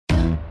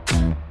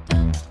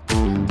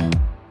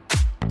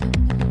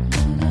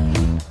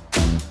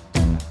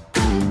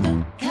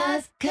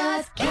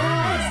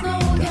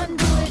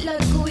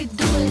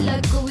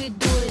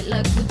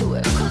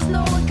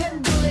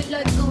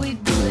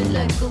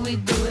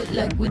it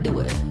like we do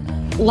it.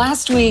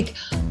 Last week,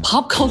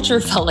 pop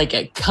culture felt like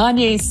a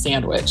Kanye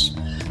sandwich.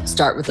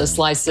 Start with a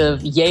slice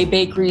of Ye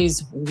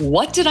Bakery's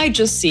What Did I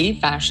Just See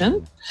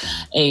fashion,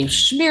 a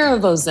smear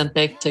of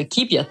Ozempic to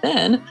keep you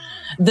thin,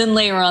 then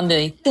layer on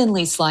the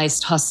thinly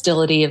sliced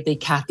hostility of the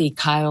Kathy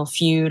Kyle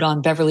feud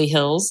on Beverly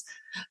Hills,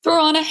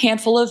 throw on a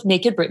handful of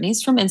naked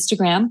Britneys from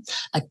Instagram,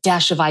 a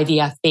dash of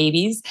IVF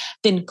babies,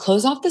 then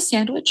close off the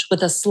sandwich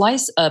with a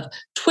slice of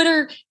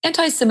Twitter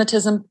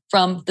anti-Semitism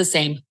from the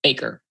same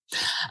baker.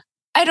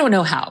 I don't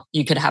know how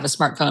you could have a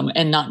smartphone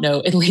and not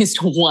know at least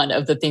one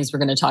of the things we're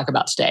going to talk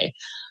about today.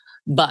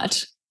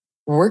 But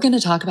we're going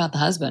to talk about the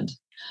husband,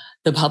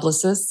 the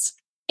publicists,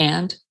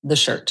 and the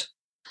shirt.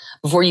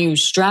 Before you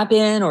strap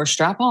in or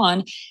strap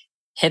on,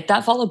 hit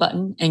that follow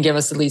button and give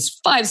us at least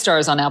 5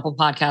 stars on Apple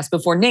Podcasts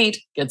before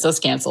Nate gets us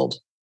canceled.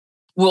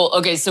 Well,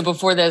 okay, so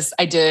before this,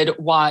 I did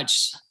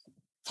watch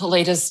the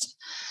latest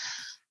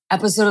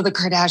episode of The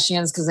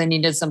Kardashians because I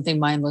needed something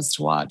mindless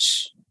to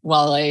watch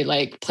while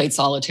I played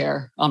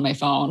solitaire on my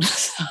phone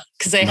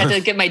because I had to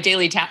get my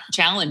daily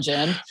challenge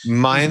in.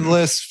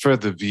 Mindless for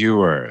the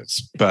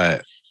viewers,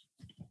 but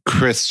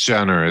Kris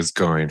Jenner is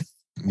going,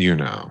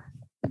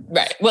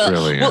 Right. Well,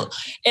 brilliant. Well,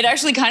 it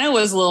actually kind of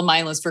was a little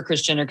mindless for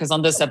Kris Jenner because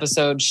on this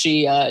episode,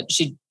 she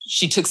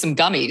took some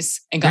gummies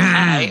and got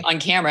high on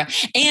camera.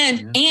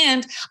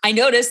 And I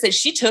noticed that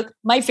she took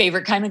my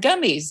favorite kind of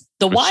gummies,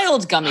 the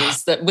wild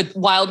gummies that with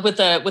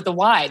the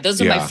Y.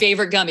 Those are my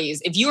favorite gummies.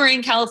 If you are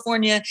in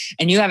California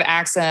and you have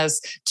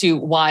access to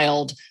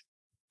wild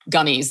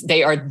gummies,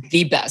 they are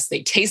the best.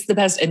 They taste the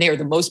best and they are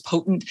the most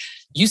potent.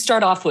 You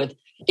start off with,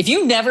 if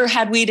you never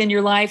had weed in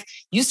your life,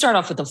 you start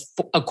off with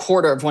a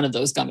quarter of one of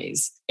those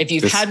gummies. If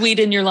you've had weed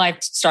in your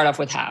life, start off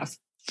with half.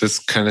 This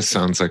kind of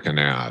sounds like an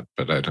ad,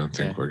 but I don't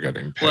think we're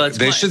getting paid. Well,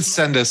 they should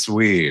send us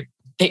weed.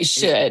 They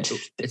should.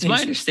 It's my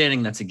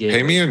understanding that's a gateway.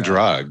 Pay me in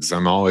drugs.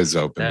 I'm always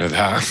open to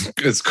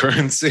that as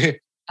currency.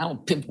 I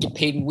don't get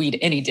paid in weed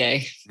any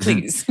day,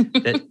 please.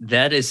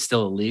 that is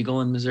still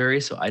illegal in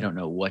Missouri, so I don't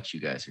know what you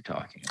guys are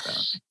talking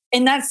about.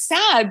 And that's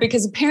sad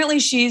because apparently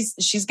she's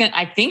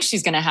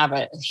gonna have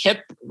a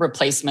hip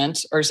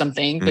replacement or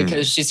something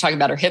because she's talking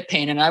about her hip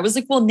pain. And I was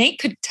like, well, Nate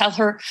could tell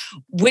her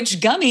which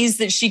gummies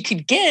that she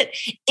could get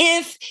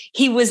if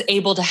he was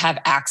able to have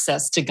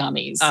access to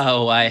gummies.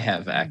 Oh, I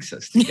have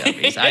access to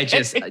gummies.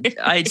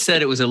 I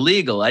said it was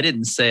illegal. I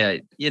didn't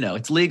say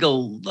it's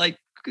legal like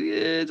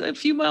a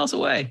few miles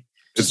away.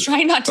 Just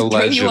trying not to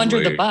throw you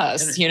under the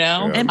bus,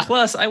 Yeah. And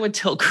plus, I would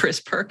tell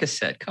Chris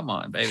Percocet, come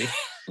on, baby.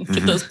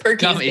 Get those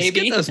perks, baby.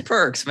 Get those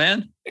perks,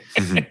 man.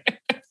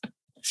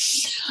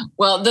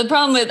 Well, the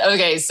problem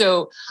with,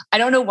 so I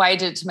don't know why I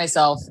did it to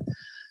myself,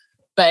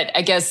 but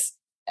I guess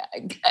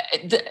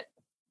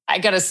I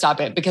got to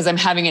stop it because I'm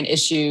having an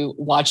issue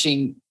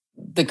watching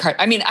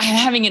I'm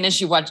having an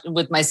issue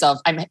with myself.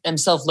 I'm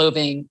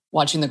self-loathing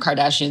watching the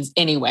Kardashians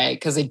anyway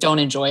because I don't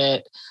enjoy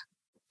it.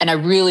 And I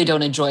really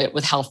don't enjoy it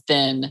with how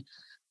thin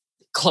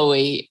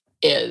Khloe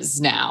is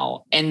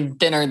now and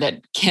thinner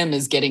that Kim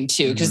is getting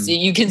too. Because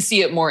you can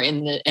see it more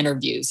in the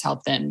interviews, how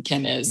thin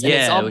Kim is. And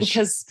it's all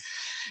because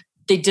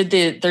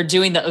they're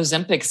doing the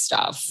Ozempic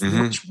stuff,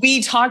 which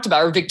we talked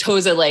about, or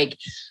Victoza, like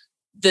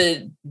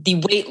the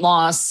weight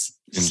loss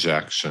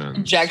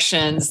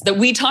injections that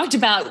we talked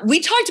about. We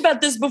talked about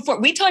this before.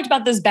 We talked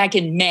about this back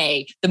in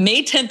May, the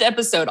May 10th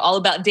episode, all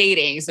about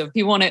dating. So if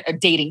you want to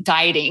dieting,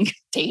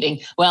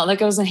 well, that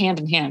goes hand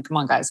in hand. Come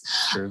on, guys.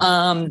 Sure.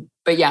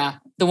 But yeah,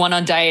 the one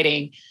on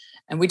dieting.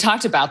 And we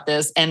talked about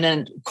this. And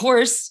then of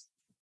course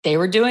they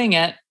were doing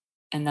it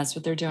and that's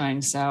what they're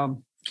doing.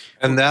 So.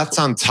 And that's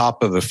on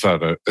top of the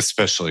photo,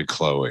 especially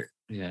Khloe.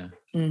 Yeah.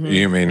 Mm-hmm.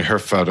 You mean her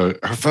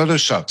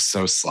Photoshop's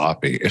so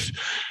sloppy.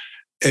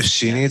 If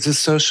she needs a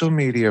social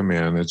media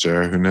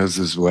manager who knows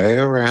his way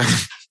around,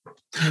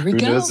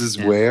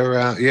 way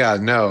around. Yeah,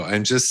 no,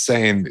 I'm just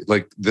saying,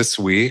 like this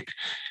week,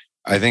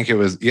 I think it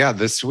was,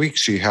 this week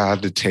she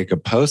had to take a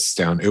post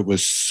down. It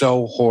was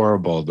so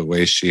horrible the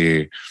way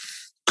she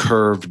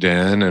curved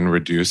in and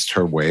reduced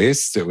her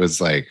waist. It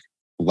was like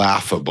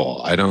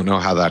laughable. I don't know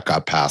how that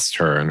got past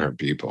her and her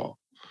people.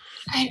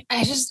 I'm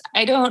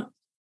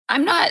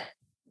not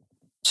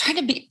trying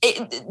to be,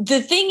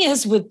 the thing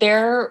is with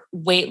their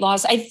weight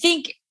loss, I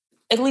think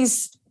at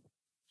least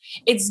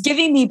it's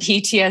giving me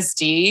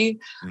PTSD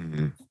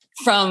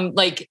from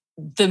like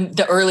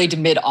the early to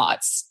mid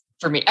aughts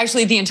for me,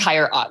 actually the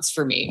entire aughts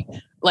for me,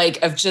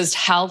 like of just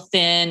how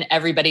thin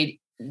everybody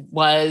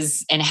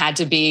was and had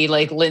to be,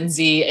 like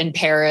Lindsay and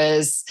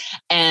Paris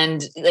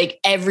and like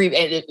Ally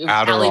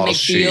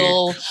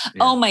McBeal. Yeah.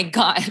 Oh my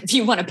God, if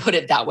you want to put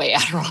it that way,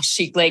 Adderall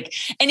chic. Like,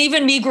 and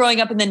even me growing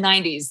up in the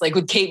 90s, like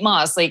with Kate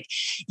Moss, like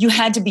you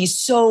had to be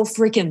so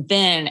freaking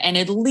thin. And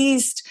at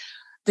least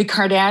the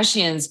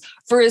Kardashians,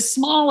 for as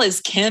small as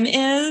Kim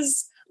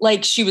is,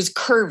 like she was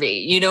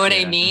curvy. You know what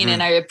I mean?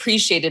 And I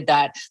appreciated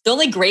that.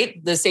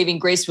 The saving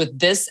grace with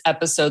this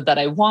episode that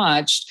I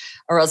watched,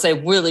 or else I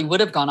really would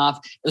have gone off,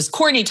 it was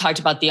Courtney talked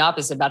about the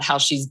opposite, about how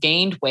she's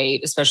gained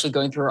weight, especially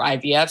going through her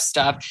IVF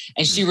stuff.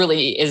 And she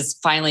really is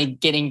finally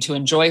getting to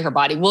enjoy her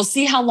body. We'll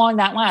see how long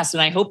that lasts.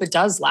 And I hope it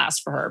does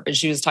last for her. But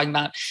she was talking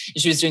about,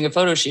 she was doing a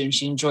photo shoot and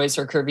she enjoys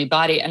her curvy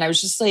body. And I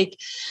was just like,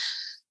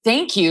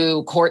 thank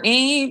you,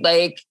 Courtney.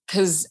 Like,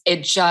 because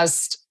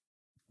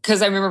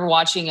I remember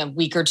watching a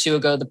week or two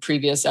ago, the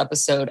previous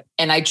episode,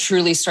 and I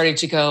truly started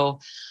to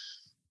go,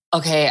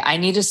 okay, I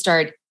need to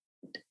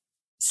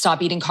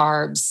stop eating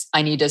carbs.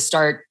 I need to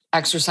start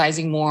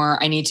exercising more.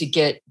 I need to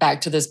get back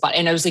to this body.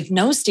 And I was like,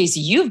 no, Stacey,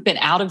 you've been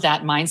out of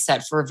that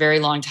mindset for a very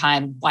long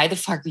time. Why the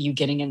fuck are you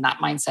getting in that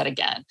mindset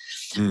again?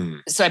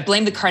 So I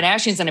blame the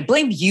Kardashians and I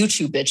blame you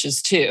two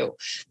bitches too.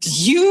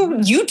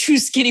 You two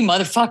skinny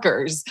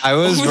motherfuckers. I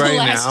was over right the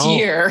last now.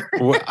 year.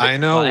 I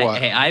know. Well,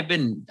 hey, I've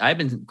been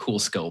cool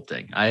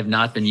sculpting. I have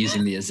not been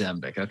using the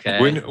Ozempic. Okay.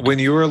 When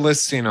you were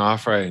listing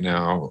off right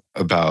now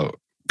about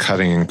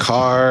cutting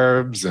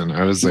carbs, and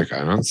I was like,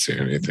 I don't see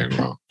anything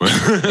wrong.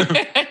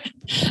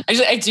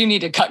 I do need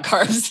to cut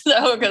carbs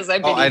though, because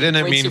I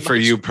didn't mean for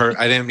you.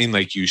 I didn't mean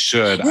like you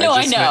should. No,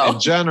 I just I know. meant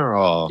in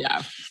general.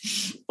 Yeah.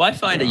 Well, I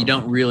find that you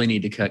don't really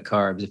need to cut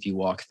carbs if you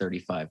walk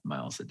 35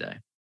 miles a day.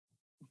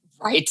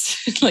 Right.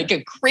 Like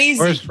a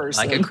crazy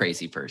person. Like a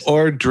crazy person.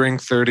 Or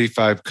drink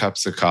 35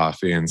 cups of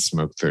coffee and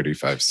smoke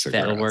 35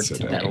 cigarettes. That'll work. A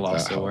day. That'll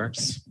also work.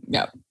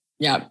 Yep.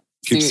 Yeah.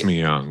 Keeps me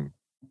young.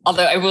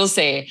 Although I will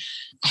say,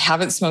 I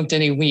haven't smoked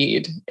any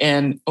weed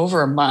in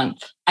over a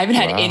month. I haven't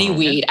had any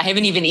weed. I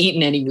haven't even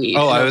eaten any weed.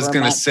 Oh, I was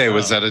going to say,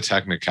 was that a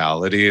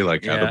technicality,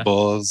 like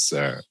edibles?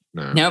 Or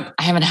no? Nope.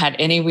 I haven't had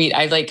any weed.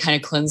 I like kind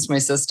of cleansed my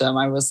system.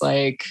 I was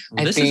like,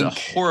 this is a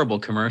horrible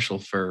commercial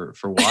for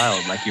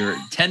Wild. Like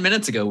 10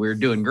 minutes ago, we were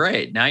doing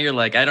great. Now you're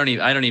like, I don't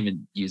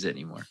even use it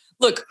anymore.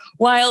 Look,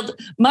 Wild,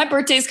 my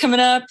birthday's coming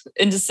up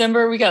in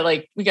December. We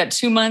got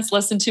 2 months,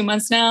 less than 2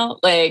 months now.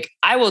 Like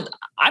I'm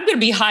going to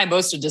be high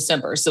most of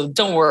December. So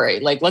don't worry.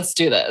 Like, let's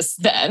do this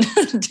then.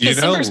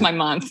 December's my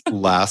month.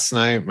 Last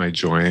night, my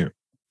joint,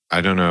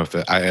 I don't know if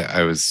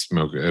I was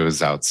smoking. It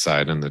was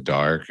outside in the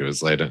dark. It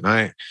was late at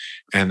night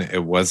and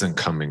it wasn't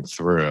coming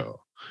through.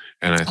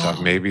 And I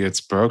thought maybe it's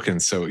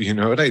broken. So you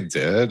know what I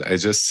did? I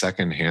just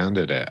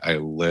second-handed it. I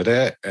lit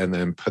it and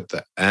then put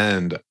the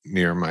end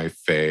near my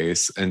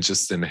face and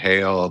just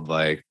inhaled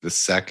like the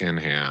second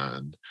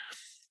hand.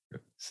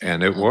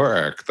 And it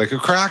worked like a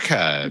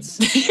crackhead.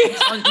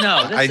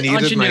 No, that's I needed my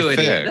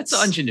ingenuity. fix.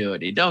 That's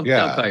ingenuity. Don't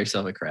call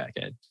yourself a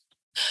crackhead.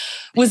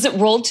 Was it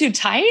rolled too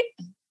tight?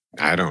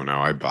 I don't know.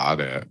 I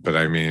bought it, but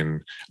I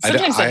mean,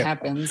 sometimes that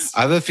happens.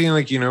 I have a feeling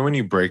like, when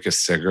you break a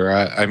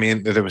cigarette, I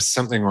mean, there was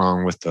something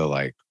wrong with the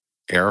like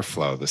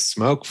airflow, the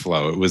smoke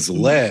flow. It was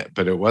lit,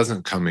 but it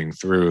wasn't coming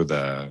through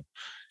the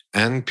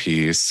end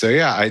piece. So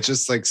yeah, I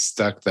just like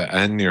stuck the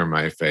end near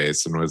my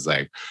face and was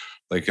like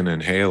an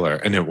inhaler,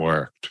 and it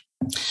worked.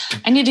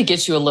 I need to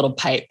get you a little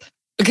pipe,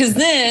 because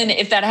then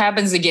if that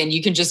happens again,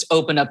 you can just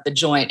open up the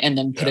joint and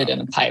then put it in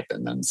a pipe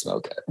and then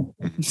smoke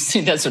it.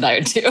 See, that's what I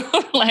would do.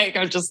 Like,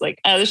 I'm just like,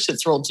 this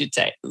shit's rolled too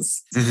tight.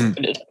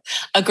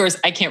 Of course,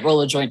 I can't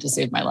roll a joint to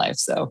save my life.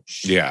 So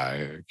yeah,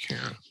 I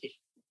can't.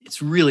 It's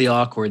really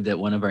awkward that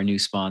one of our new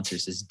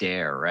sponsors is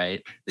Dare,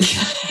 right?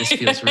 This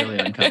feels really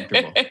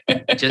uncomfortable.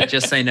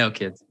 Just say no,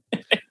 kids.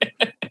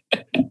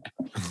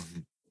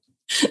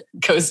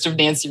 Ghost of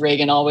Nancy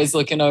Reagan always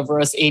looking over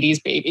us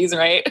 80s babies,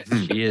 right?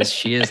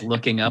 She is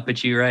looking up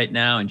at you right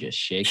now and just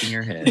shaking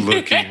her head.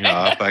 Looking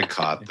up, I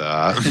caught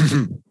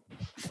that.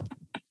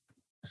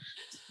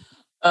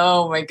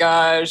 Oh my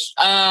gosh.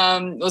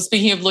 Well,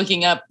 speaking of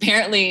looking up,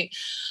 apparently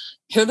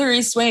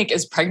Hilary Swank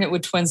is pregnant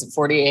with twins at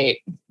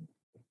 48.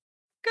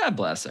 God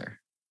bless her.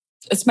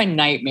 It's my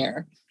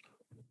nightmare.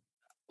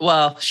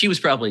 Well, she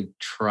was probably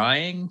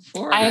trying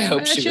for it. I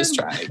hope she was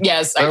trying.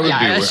 Yes. That would be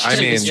weird. I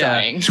mean,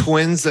 trying.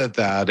 Twins at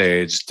that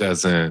age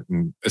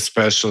doesn't,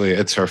 especially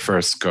it's her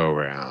first go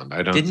round.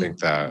 I don't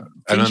think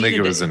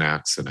it was an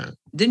accident.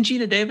 Didn't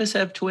Gina Davis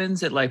have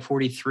twins at like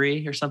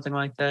 43 or something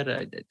like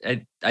that?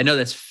 I know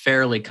that's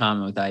fairly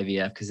common with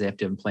IVF because they have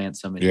to implant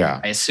somebody. Yeah.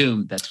 I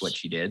assume that's what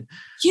she did.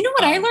 You know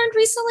what I learned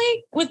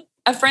recently with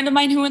a friend of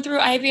mine who went through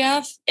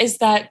IVF is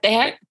that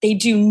they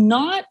do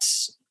not,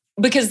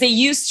 because they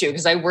used to,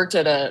 because I worked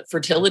at a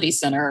fertility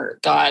center,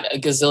 God, a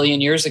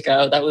gazillion years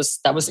ago. That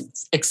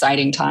was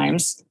exciting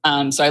times.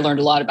 So I learned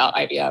a lot about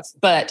IVF,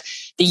 but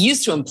they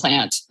used to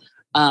implant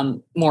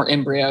more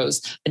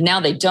embryos, but now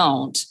they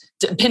don't,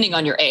 depending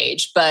on your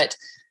age. But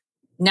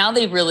now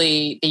they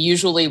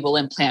usually will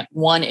implant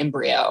one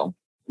embryo.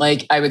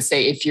 Like I would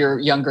say, if you're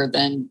younger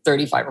than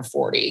 35 or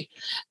 40,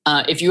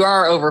 if you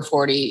are over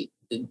 40,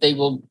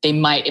 they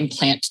might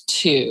implant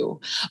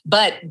two,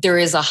 but there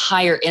is a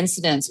higher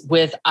incidence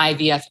with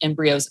IVF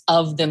embryos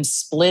of them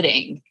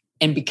splitting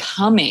and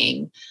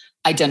becoming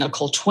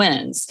identical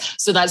twins.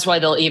 So that's why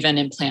they'll even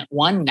implant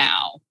one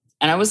now.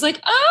 And I was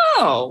like,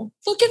 oh,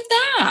 look at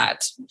that.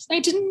 I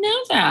didn't know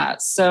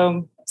that.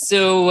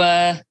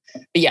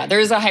 But yeah,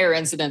 there is a higher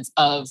incidence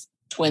of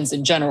twins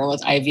in general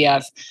with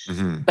IVF,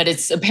 but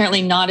it's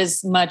apparently not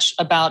as much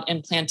about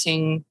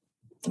implanting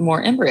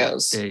more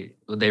embryos.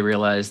 They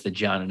realized that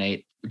John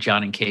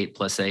and Kate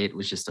plus 8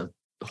 was just a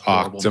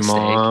horrible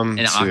Octomom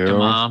mistake. And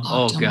Octomom.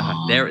 Oh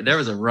God, there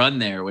was a run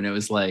there when it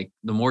was like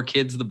the more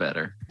kids, the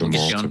better. The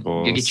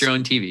multiples. You get your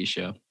own TV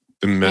show.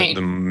 The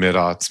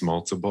mid-aughts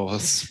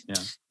multiples. Yeah.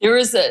 There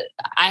was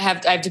I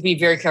have to be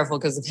very careful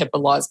because of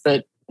HIPAA laws,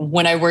 but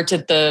when I worked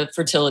at the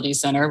fertility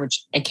center,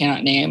 which I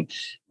cannot name,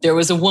 there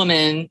was a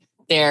woman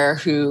there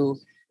who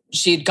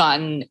she'd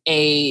gotten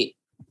a,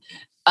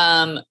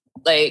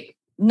 like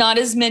not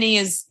as many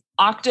as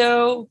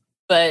octo,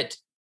 but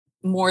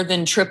more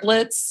than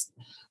triplets.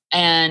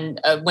 And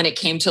when it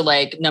came to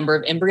like number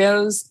of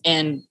embryos,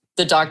 and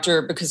the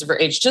doctor, because of her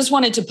age, just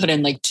wanted to put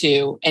in like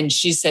 2. And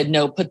she said,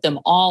 no, put them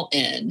all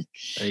in.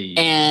 Hey.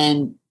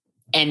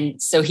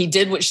 And so he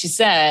did what she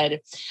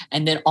said.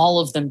 And then all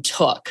of them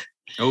took.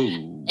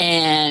 Oh.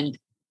 And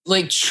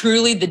like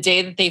truly the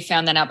day that they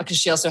found that out, because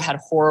she also had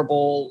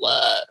horrible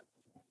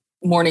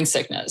morning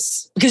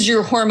sickness, because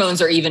your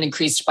hormones are even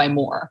increased by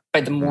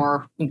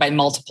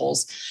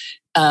multiples.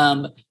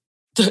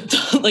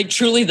 Like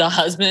truly the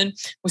husband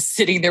was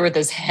sitting there with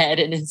his head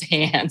in his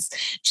hands,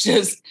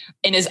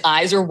 and his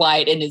eyes are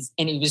white and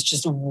he was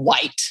just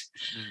white.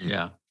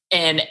 Yeah.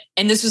 And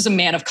this was a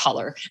man of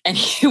color and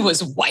he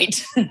was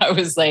white. And I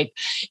was like,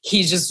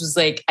 he just was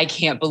like, I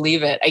can't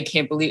believe it. I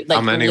can't believe it. Like,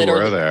 how many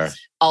were there?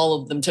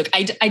 All of them took.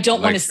 I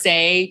don't want to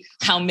say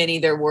how many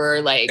there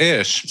were, like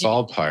ish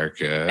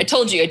ballpark. I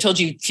told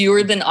you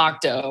fewer than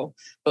octo,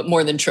 but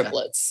more than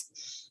triplets.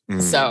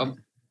 So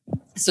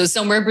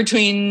somewhere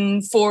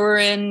between 4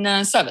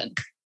 and 7.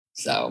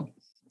 So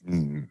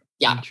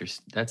yeah,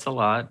 interesting. That's a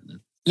lot.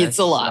 It's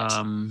a lot.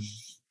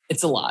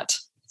 It's a lot.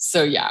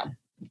 So yeah,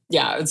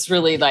 it's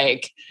really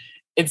like,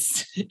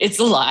 it's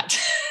a lot.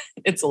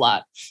 It's a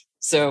lot.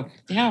 So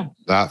yeah.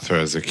 That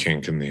throws a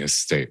kink in the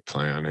estate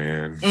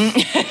planning.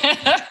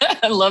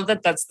 I love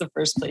that that's the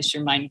first place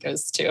your mind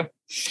goes to.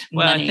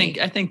 Well, Money.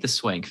 I think the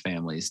Swank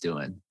family's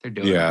they're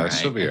doing yeah, all right.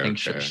 she'll be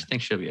okay. I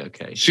think she'll be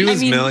okay. She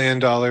was $1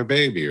 million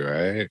baby,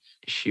 right?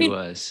 She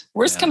was.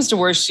 Worst comes to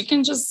worst, she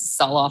can just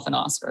sell off an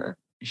Oscar.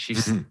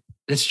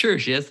 That's true.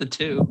 She has the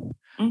 2.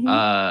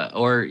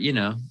 Or,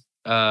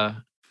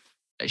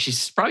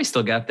 she's probably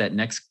still got that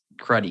next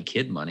Karate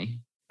Kid money.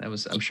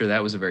 I'm sure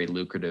that was a very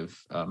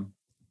lucrative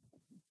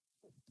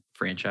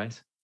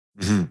franchise.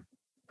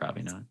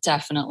 Probably not.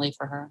 Definitely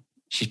for her.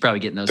 She's probably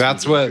getting those.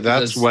 That's what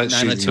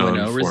she's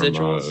known for residuals.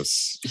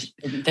 Most.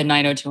 The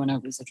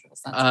 90210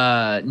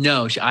 residuals.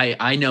 No,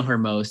 I know her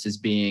most as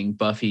being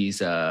Buffy's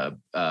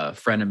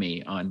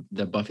frenemy on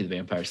the Buffy the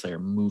Vampire Slayer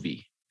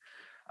movie.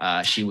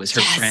 She was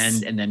her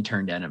friend and then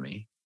turned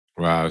enemy.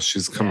 Wow,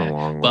 she's come a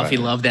long way. Buffy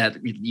loved that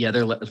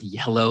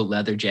yellow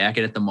leather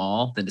jacket at the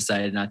mall, then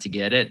decided not to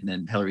get it. And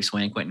then Hilary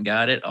Swank went and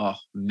got it. Oh,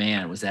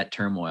 man, was that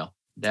turmoil.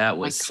 That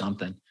was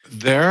something.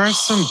 There are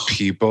some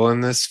people in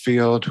this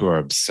field who are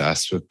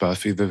obsessed with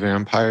Buffy the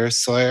Vampire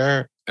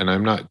Slayer. And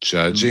I'm not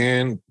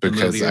judging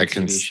because I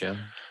can...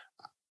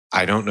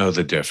 I don't know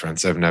the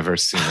difference. I've never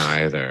seen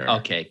either.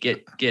 Okay,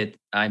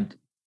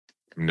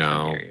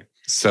 No.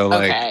 So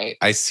like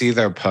I see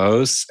their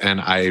posts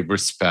and I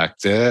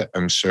respect it.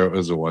 I'm sure it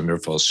was a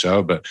wonderful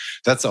show, but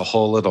that's a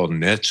whole little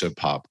niche of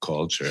pop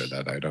culture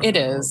that I don't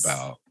know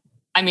about.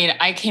 I mean,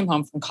 I came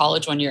home from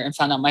college one year and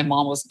found out my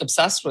mom was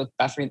obsessed with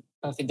Buffy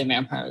the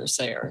Vampire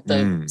Slayer,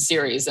 the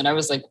series. And I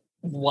was like,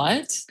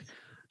 what?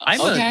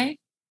 I'm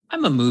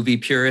a movie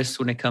purist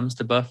when it comes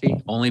to Buffy,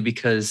 only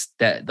because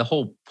that the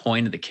whole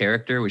point of the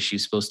character was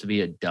she's supposed to be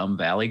a dumb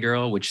valley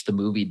girl, which the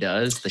movie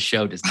does. The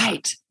show does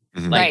not.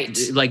 Right.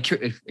 Like,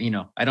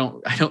 I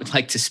don't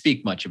like to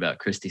speak much about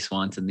Christy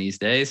Swanson these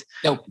days.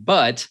 Nope.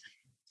 But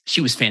she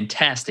was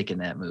fantastic in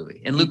that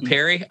movie. And Luke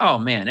Perry, oh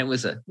man, it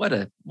was what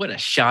a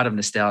shot of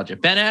nostalgia.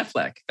 Ben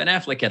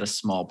Affleck had a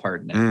small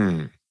part in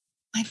it.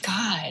 My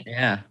God.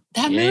 Yeah.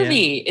 That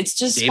movie. It's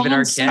just David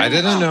Arquette. I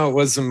didn't know it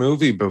was a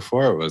movie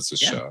before it was a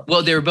show.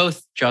 Well, they were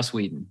both Joss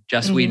Whedon.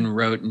 Joss Whedon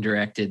wrote and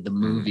directed the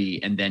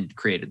movie and then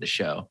created the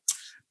show.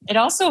 It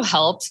also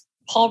helped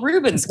Paul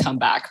Rubens come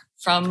back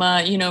from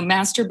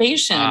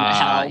masturbation.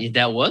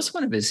 That was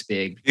one of his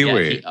big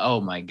Pee-wee.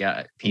 Oh my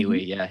God,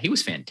 Pee-wee. Yeah, he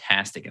was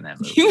fantastic in that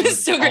movie. He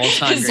was so great.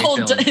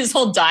 His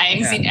whole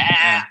dying scene.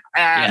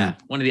 Yeah,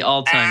 one of the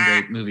all-time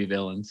great movie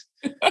villains.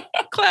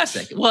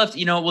 Classic.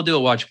 We'll do a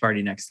watch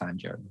party next time,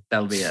 Jordan.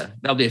 That'll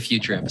be a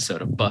future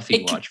episode of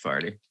Buffy watch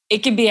party. It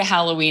could be a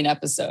Halloween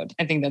episode.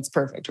 I think that's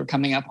perfect. We're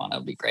coming up on it.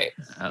 It'll be great.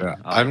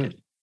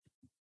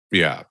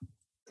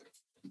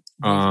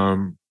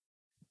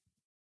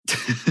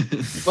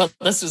 Well,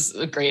 this was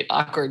a great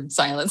awkward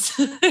silence.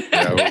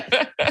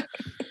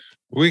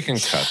 We can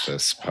cut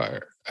this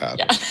part out.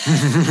 Yeah.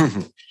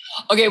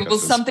 Okay, well,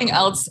 something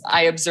else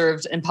I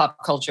observed in pop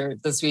culture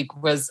this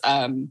week was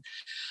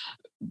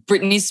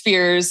Britney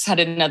Spears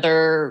had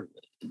another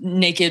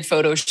naked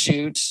photo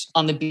shoot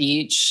on the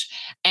beach,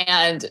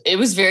 and it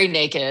was very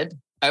naked.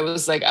 I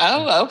was like,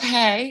 oh,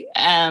 okay.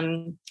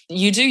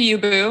 You do you,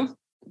 boo.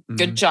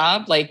 Good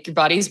job. Like, your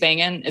body's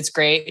banging. It's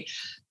great.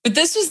 But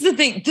this was the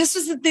thing. This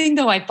was the thing,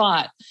 though, I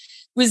thought,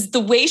 was the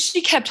way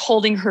she kept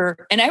holding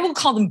her, and I will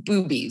call them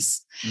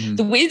boobies. Mm.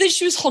 The way that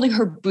she was holding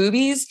her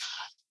boobies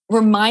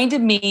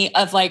reminded me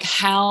of like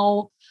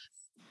how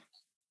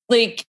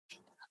like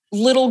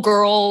little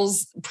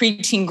girls,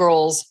 preteen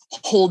girls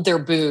hold their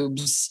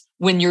boobs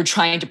when you're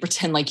trying to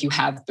pretend like you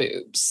have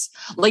boobs.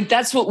 Like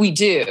that's what we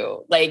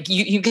do. Like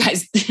you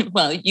guys,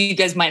 well, you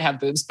guys might have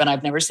boobs, but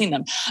I've never seen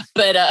them.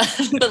 But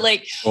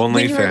like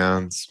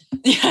OnlyFans.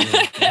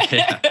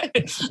 Yeah.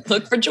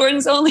 Look for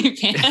Jordan's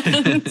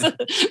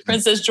OnlyFans.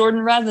 Princess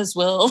Jordan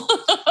Ratheswell.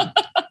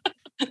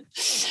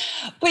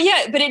 But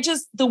yeah, but it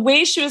just, the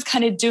way she was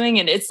kind of doing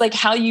it, it's like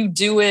how you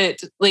do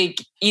it,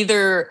 like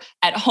either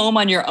at home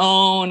on your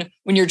own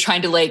when you're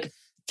trying to like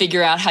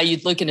figure out how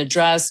you'd look in a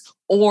dress,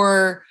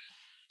 or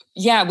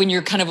yeah, when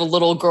you're kind of a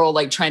little girl,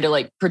 like trying to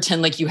like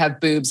pretend like you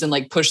have boobs and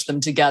like push them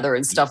together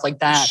and stuff like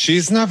that.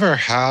 She's never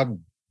had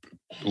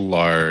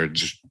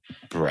large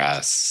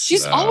breasts.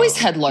 She's always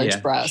had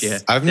large breasts. Yeah.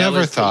 I've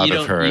never thought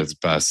of her as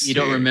busty. You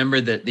don't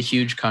remember the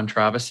huge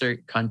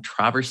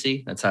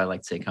controversy? That's how I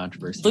like to say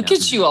controversy. Look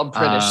at you all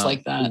British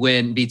like that.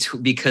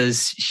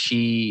 Because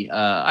she,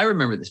 I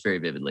remember this very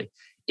vividly.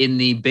 In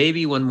the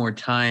Baby One More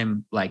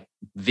Time like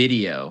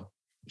video,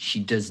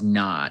 she does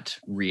not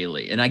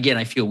really. And again,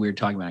 I feel weird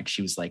talking about it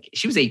because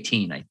she was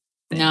 18, I think.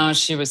 No,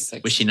 she was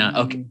 16. Was she not?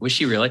 Okay. Was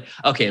she really?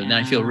 Okay. Yeah. Then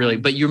I feel really,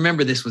 but you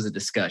remember this was a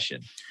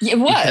discussion. It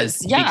was.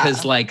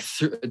 Because like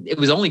it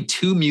was only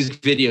 2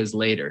 music videos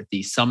later,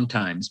 the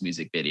Sometimes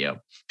music video,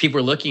 people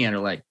were looking at her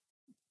like,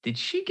 did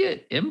she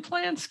get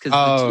implants? Because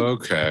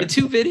the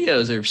 2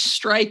 videos are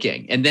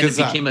striking, and then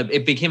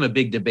it became a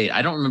big debate.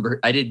 I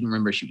didn't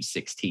remember she was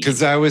 16.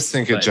 Because I always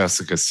think of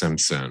Jessica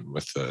Simpson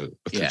with the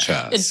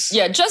chest.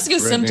 Jessica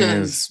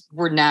Simpson's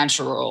were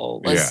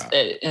natural,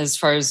 as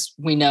far as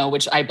we know,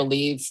 which I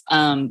believe.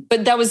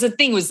 But that was the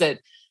thing, was that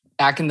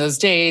back in those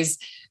days,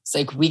 it's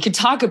like we could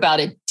talk about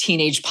a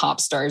teenage pop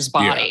star's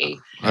body,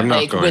 I'm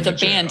not going with to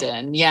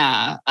abandon,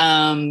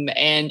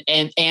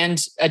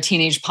 and a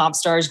teenage pop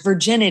star's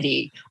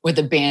virginity with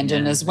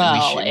abandon as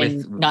well,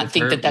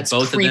 think that's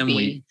both creepy. Of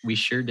them we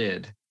sure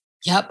did.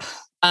 Yep.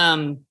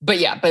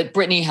 But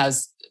Brittany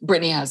has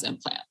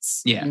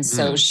implants. Yeah, and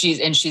so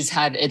she's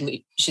had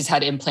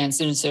implants,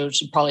 and so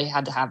she probably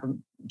had to have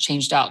them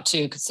changed out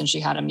too, because since she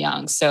had them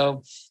young.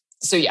 So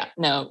yeah,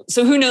 no.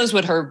 So who knows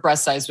what her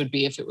breast size would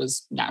be if it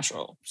was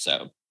natural?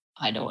 So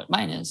I know what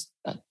mine is,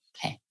 but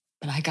hey,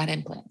 I got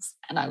implants,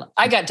 and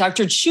I got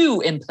Dr. Chu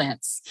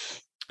implants.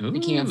 Ooh,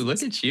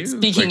 look at you.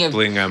 Speaking of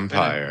Bling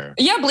Empire.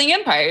 Yeah, Bling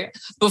Empire.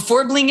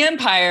 Before Bling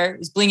Empire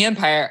was Bling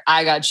Empire,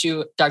 I got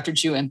Dr.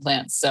 Chu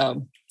implants.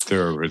 So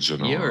they're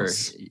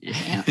originals.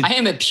 I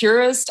am a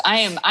purist. I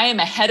am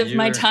ahead of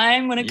my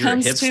time when it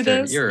comes to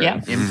this. You're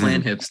an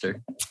implant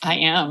hipster. I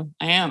am.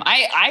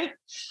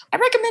 I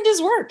recommend his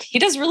work. He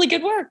does really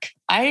good work.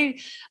 I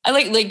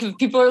like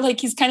people are like,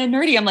 he's kind of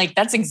nerdy. I'm like,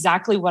 that's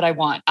exactly what I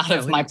want out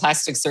of my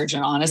plastic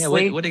surgeon,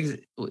 honestly. What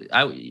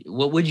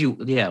would you,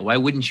 why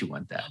wouldn't you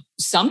want that?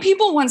 Some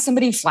people want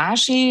somebody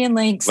flashy and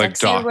like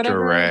sexy Dr. or whatever.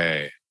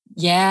 Ray.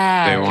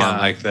 Yeah. They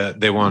want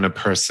they want a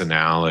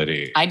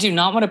personality. I do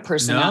not want a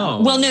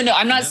personality. No. Well, no.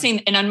 I'm not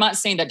saying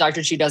that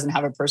Dr. Chu doesn't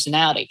have a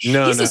personality.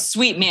 No, he's a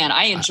sweet man.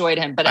 I enjoyed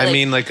him, but I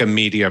mean like a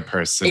media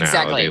personality,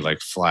 exactly. Like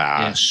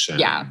Flash.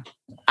 Yeah.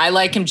 I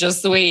like him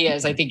just the way he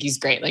is. I think he's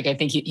great. Like, I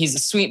think he's a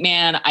sweet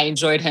man. I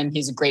enjoyed him.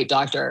 He's a great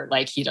doctor.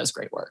 Like, he does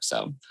great work.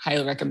 So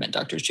highly recommend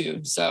Dr.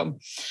 Chu. So,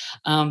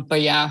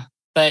 but yeah.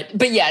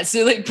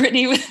 So like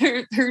Brittany with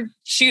her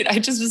shoot, I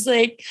just was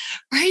like,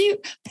 why are you?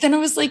 But then I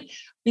was like,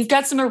 we've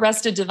got some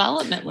Arrested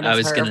Development with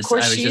her. Of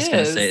course she is.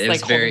 It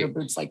was very, holding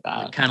her boots like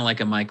that. Kind of like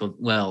a Michael,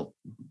 well,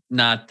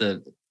 not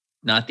the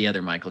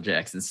other Michael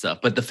Jackson stuff,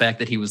 but the fact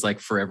that he was like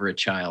forever a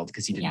child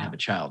because he didn't have a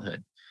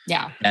childhood.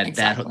 Yeah,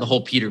 exactly. The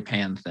whole Peter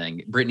Pan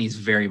thing. Brittany's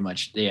very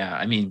much. Yeah,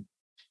 I mean,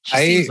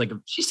 she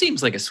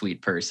seems like a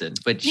sweet person,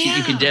 but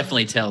you can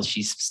definitely tell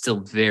she's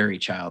still very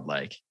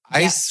childlike.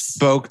 I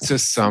spoke to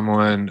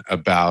someone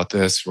about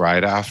this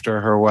right after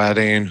her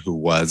wedding, who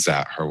was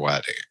at her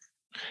wedding,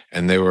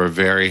 and they were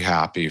very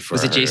happy for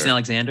her. Was it Jason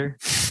Alexander?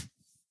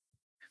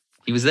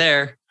 He was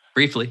there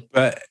briefly,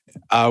 but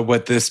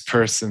what this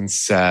person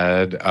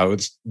said,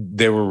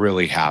 they were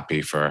really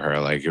happy for her.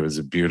 Like, it was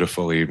a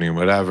beautiful evening,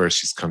 whatever.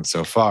 She's come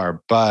so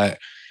far. But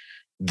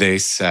they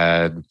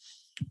said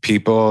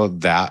people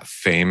that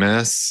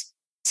famous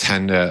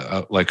tend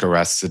to, like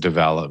Arrested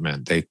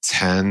Development, they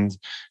tend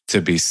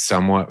to be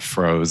somewhat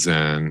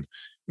frozen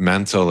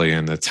mentally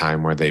in the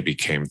time where they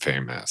became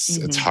famous.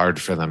 Mm-hmm. It's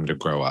hard for them to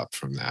grow up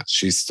from that.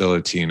 She's still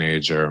a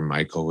teenager.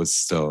 Michael was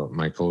still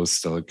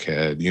a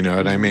kid. You know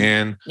what I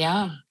mean?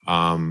 Yeah.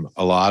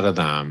 A lot of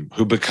them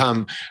who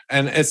become,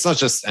 and it's not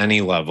just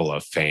any level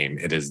of fame,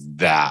 it is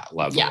that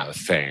level of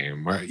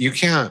fame where you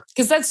can't,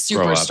 because that's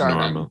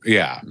superstar.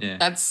 Yeah.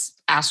 That's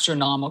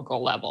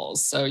astronomical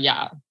levels. So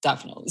yeah,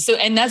 definitely. So,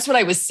 and that's what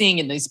I was seeing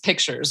in these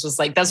pictures was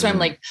like, that's why I'm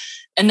like,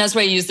 and that's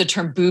why I use the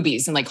term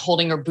boobies and like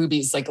holding her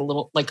boobies like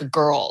a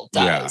girl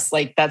does. Yeah.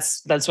 Like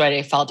that's why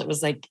I felt it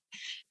was like,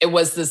 it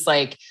was this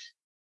like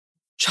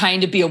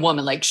trying to be a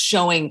woman, like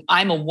showing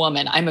I'm a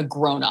woman, I'm a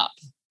grown up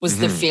was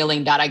the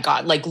feeling that I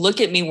got. Like, look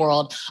at me,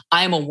 world,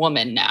 I'm a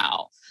woman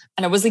now.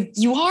 And I was like,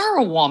 you are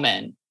a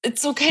woman.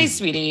 It's okay,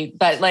 sweetie.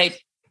 But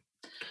like,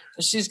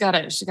 she's got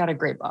a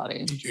great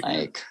body.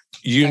 Like,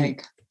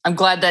 I'm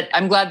glad that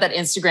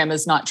Instagram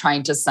is not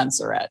trying to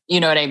censor it. You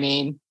know what I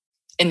mean?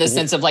 In the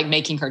sense of like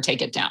making her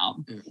take it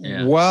down.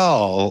 Yeah.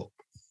 Well,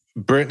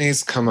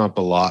 Britney's come up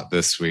a lot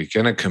this week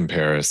in a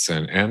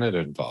comparison, and it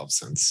involves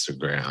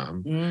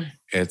Instagram.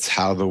 It's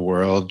how the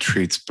world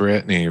treats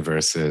Britney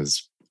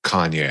versus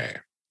Kanye.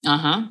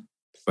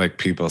 Like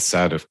people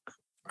said,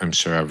 I'm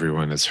sure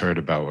everyone has heard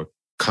about what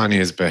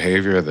Kanye's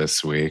behavior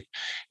this week.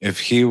 If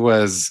he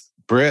was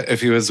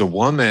a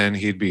woman,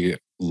 he'd be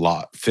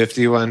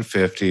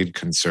 5150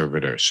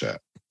 conservatorship.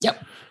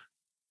 Yep.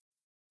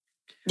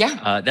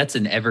 Yeah. That's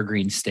an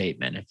evergreen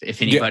statement.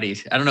 If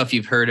anybody, I don't know if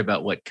you've heard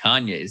about what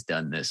Kanye has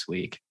done this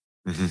week.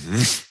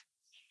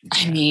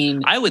 I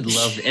mean, I would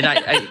love, and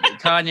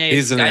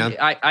Kanye,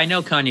 I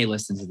know Kanye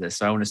listens to this,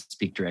 so I want to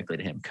speak directly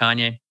to him.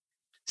 Kanye,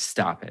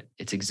 stop it.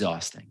 It's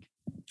exhausting.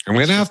 I'm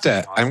gonna have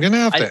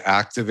to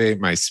activate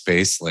my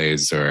space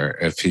laser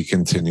if he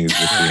continues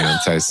with the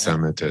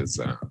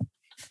anti-Semitism.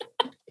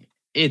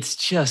 It's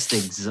just,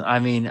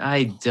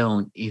 I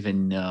don't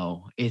even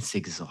know. It's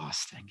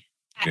exhausting.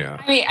 Yeah.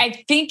 I mean,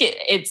 I think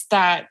it's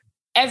that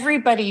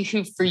everybody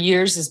who for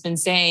years has been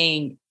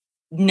saying,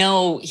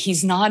 no,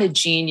 he's not a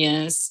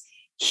genius.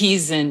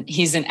 He's an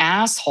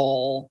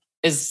asshole,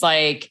 is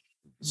like,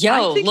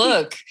 yo,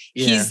 look,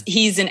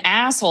 he's an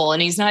asshole,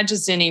 and he's not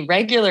just any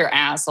regular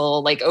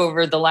asshole. Like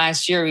over the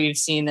last year, we've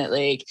seen that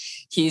like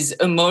he's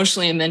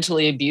emotionally and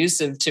mentally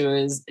abusive to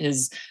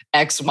his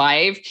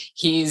ex-wife.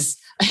 He's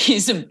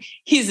a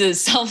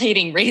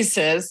self-hating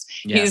racist.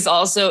 Yeah. He's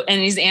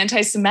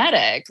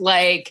anti-Semitic.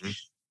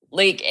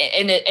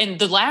 And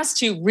the last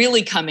two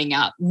really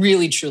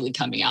truly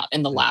coming out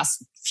in the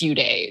last few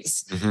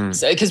days.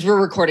 So, because we're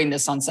recording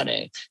this on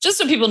Sunday, just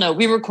so people know,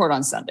 we record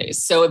on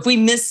Sundays. So if we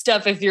miss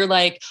stuff, if you're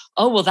like,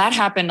 oh, well, that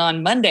happened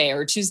on Monday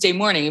or Tuesday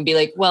morning, and be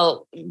like,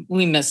 well,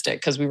 we missed it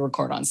because we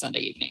record on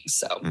Sunday evening.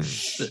 So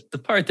the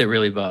part that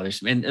really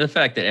bothers me, and the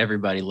fact that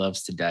everybody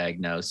loves to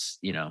diagnose,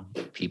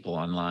 people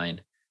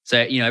online. So,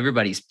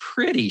 everybody's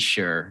pretty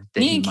sure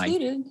that he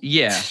included. Might.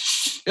 Yeah.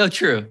 Oh,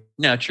 true.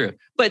 No, true.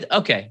 But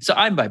okay. So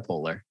I'm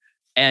bipolar,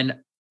 and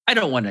I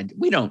don't want to,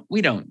 we don't,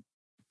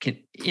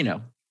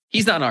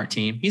 he's not on our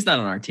team. He's not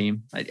on our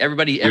team.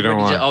 Everybody's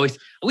always,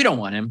 we don't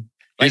want him.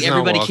 Like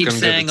everybody keeps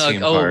saying,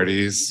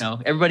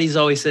 everybody's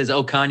always says,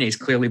 oh, Kanye's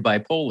clearly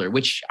bipolar,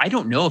 which I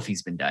don't know if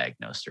he's been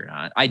diagnosed or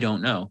not. I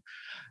don't know.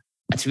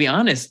 To be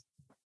honest,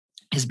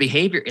 his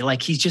behavior,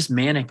 like he's just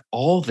manic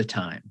all the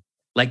time.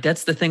 Like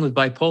that's the thing with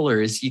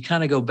bipolar is you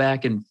kind of go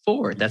back and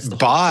forth. That's the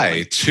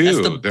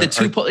the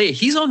two pole.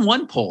 He's on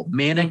one pole,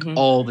 manic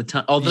all the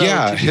time.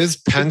 Although his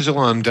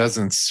pendulum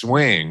doesn't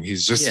swing.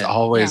 He's just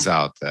always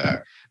out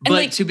there.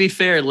 But to be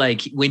fair,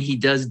 like when he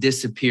does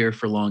disappear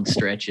for long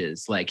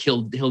stretches, like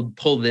he'll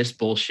pull this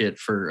bullshit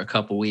for a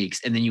couple weeks,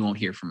 and then you won't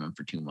hear from him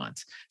for 2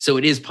 months. So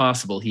it is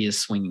possible he is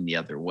swinging the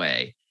other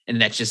way. And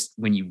that's just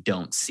when you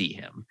don't see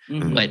him.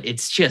 But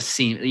it's just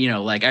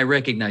like I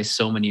recognize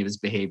so many of his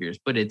behaviors,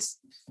 but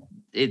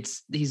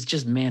he's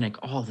just manic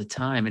all the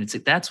time. And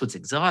that's what's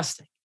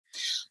exhausting.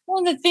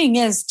 Well, the thing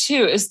is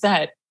too, is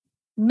that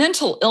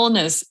mental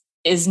illness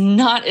is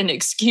not an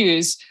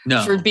excuse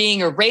for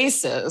being a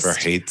racist or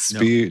hate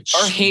speech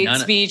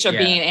or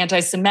being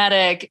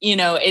anti-Semitic.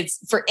 It's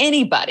for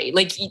anybody,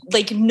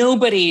 like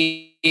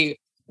nobody.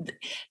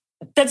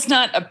 That's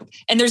not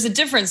and there's a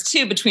difference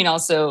too between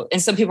also, and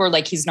some people are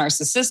like, he's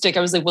narcissistic. I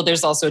was like, well,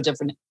 there's also a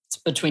difference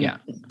between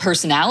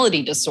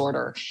personality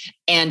disorder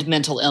and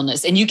mental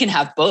illness. And you can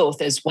have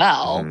both as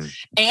well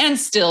and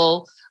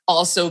still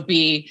also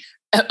be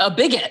a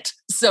bigot.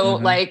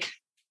 So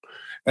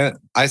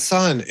I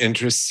saw an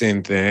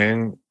interesting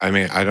thing. I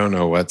mean, I don't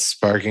know what's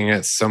sparking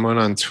it. Someone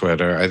on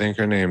Twitter, I think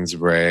her name's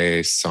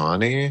Ray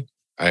Sani.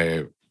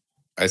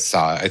 I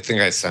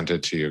think I sent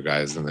it to you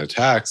guys in the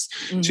text.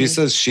 She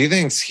says she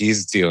thinks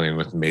he's dealing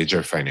with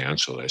major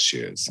financial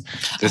issues.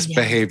 This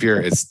behavior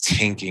is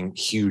tanking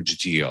huge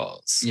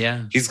deals.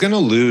 Yeah. He's going to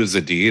lose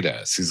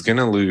Adidas. He's going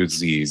to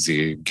lose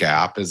Yeezy.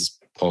 Gap is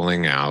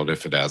pulling out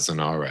if it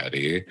hasn't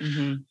already.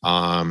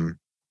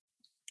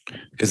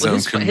 His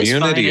own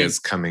community is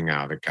coming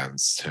out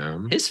against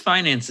him. His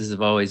finances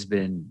have always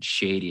been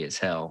shady as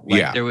hell.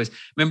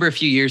 Remember a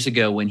few years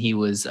ago when he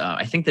was,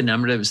 I think the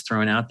number that was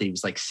thrown out that he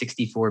was like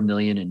 64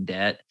 million in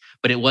debt,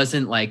 but it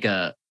wasn't like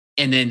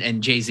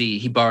and Jay-Z,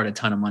 he borrowed a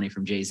ton of money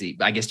from Jay-Z,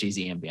 I guess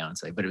Jay-Z and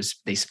Beyonce, but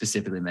they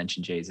specifically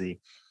mentioned Jay-Z.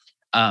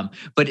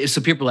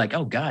 So people were like,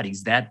 oh God,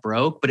 he's that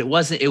broke, but it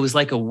wasn't, it was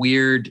like a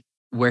weird,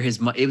 where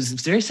it was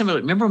very similar.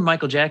 Remember when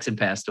Michael Jackson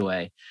passed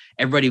away?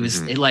 Everybody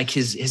was like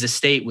his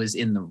estate was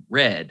in the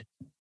red,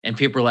 and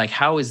people were like,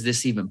 "How is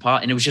this even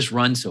possible?" And it was just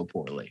run so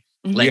poorly.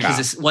 Like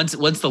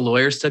once the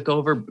lawyers took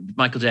over,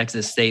 Michael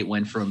Jackson's estate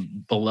went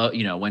from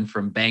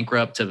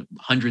bankrupt to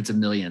hundreds of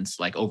millions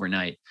like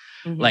overnight.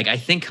 Like I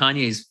think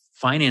Kanye's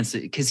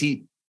finances, because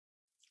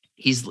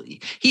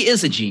he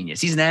is a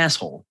genius. He's an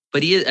asshole,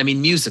 but he is, I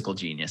mean, musical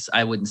genius.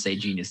 I wouldn't say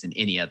genius in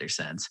any other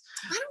sense.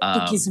 I don't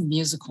think he's a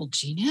musical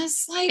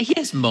genius. Like, he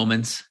has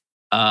moments.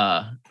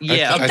 I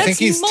think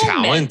he's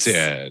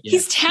talented.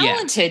 He's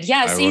talented.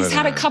 Yes. He's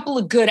had a couple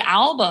of good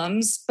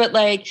albums, but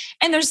like,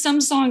 and there's some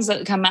songs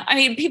that come out. I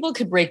mean, people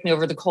could break me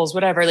over the coals,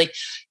 whatever. Like,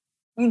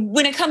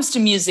 when it comes to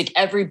music,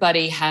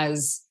 everybody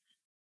has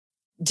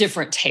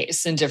different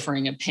tastes and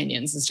differing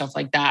opinions and stuff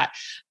like that.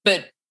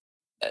 But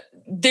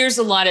there's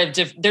a lot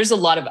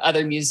of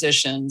other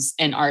musicians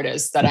and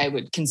artists that I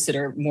would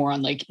consider more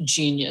on like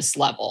genius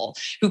level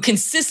who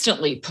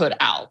consistently put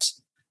out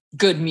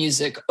good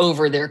music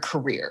over their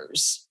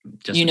careers.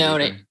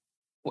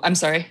 I'm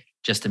sorry?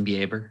 Justin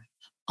Bieber.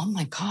 Oh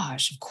my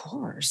gosh, of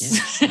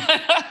course.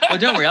 Yeah. Well,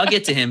 don't worry, I'll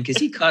get to him because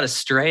he caught a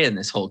stray in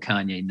this whole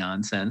Kanye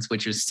nonsense,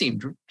 which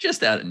seemed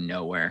just out of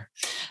nowhere.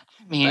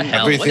 I mean,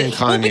 everything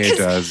Kanye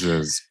does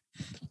is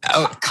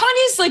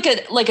Kanye's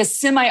like a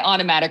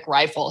semi-automatic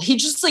rifle. He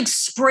just like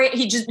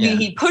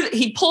he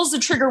pulls the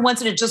trigger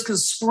once and it just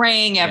goes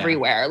spraying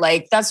everywhere.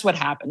 Like that's what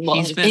happened.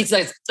 Well,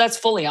 that's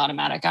fully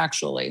automatic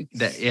actually.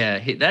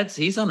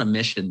 He's on a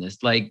mission.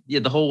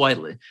 The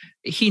whole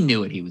he knew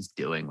what he was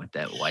doing with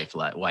that White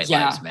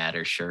Lives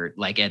Matter shirt.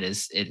 Like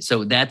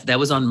so that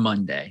was on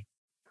Monday.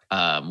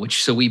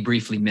 Which we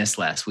briefly missed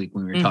last week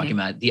when we were talking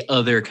about the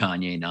other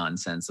Kanye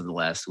nonsense of the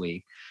last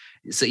week.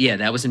 So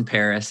that was in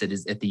Paris. It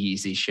is at the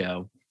Yeezy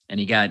show. And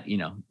he got,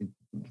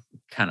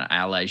 kind of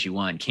allies you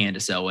want,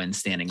 Candace Owens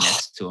standing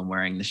next to him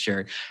wearing the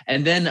shirt.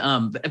 And then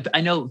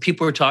I know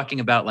people were talking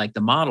about like the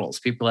models.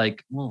 People are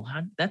like, well,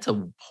 that's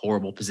a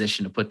horrible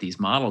position to put these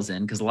models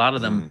in because a lot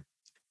of them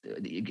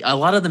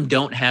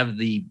don't have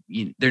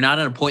they're not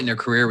at a point in their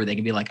career where they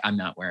can be like, I'm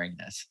not wearing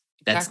this.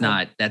 That's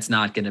not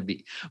going to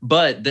be.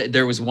 But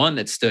there was one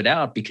that stood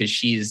out because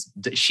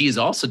she's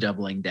also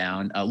doubling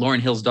down.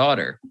 Lauryn Hill's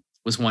daughter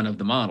was one of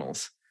the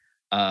models.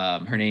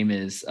 Her name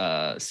is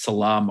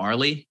Salah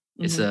Marley.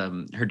 It's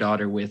her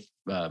daughter with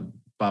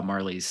Bob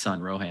Marley's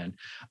son Rohan.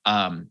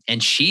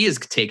 And she is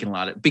taking a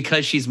lot of,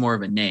 because she's more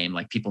of a name,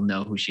 like people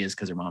know who she is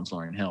because her mom's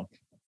Lauryn Hill.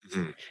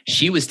 Mm-hmm.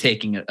 She was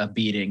taking a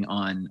beating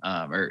on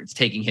or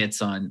taking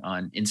hits on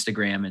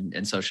Instagram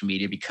and social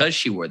media because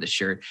she wore the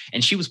shirt,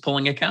 and she was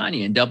pulling a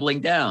Kanye and doubling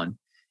down.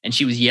 And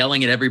she was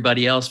yelling at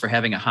everybody else for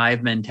having a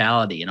hive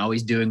mentality and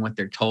always doing what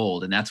they're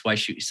told. And that's why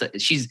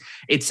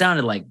it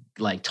sounded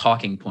like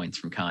talking points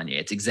from Kanye.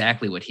 It's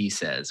exactly what he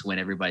says when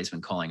everybody's been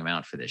calling him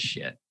out for this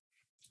shit.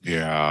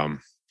 Yeah.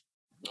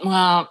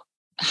 Well,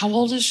 how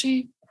old is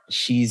she?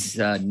 She's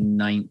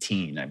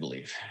 19, I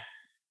believe.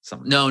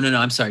 No.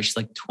 I'm sorry. She's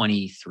like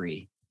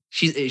 23.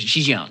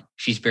 She's young.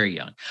 She's very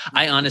young.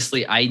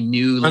 I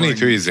knew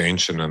 23 is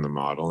ancient in the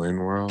modeling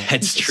world.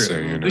 That's true.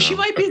 So, but she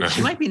might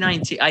be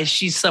 19.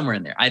 She's somewhere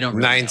in there. I don't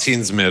really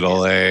 19's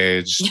middle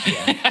age.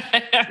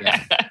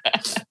 Yeah.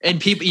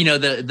 And people,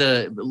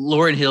 the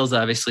Lauryn Hill's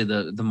obviously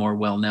the more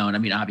well-known. I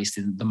mean,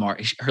 obviously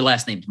her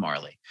last name's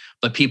Marley,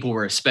 but people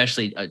were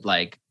especially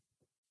upset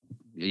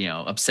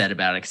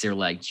about it because they're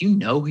like, do you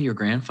know who your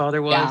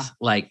grandfather was? Yeah.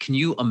 Like, can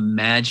you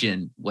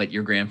imagine what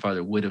your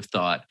grandfather would have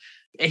thought?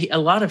 A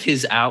lot of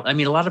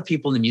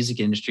people in the music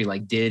industry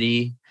like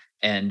Diddy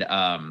and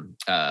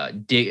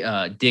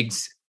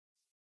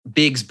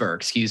Bigsburg,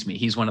 excuse me.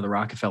 He's one of the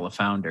Rockefeller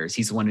founders.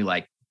 He's the one who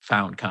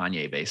found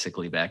Kanye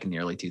basically back in the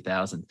early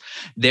 2000s.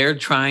 They're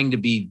trying to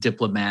be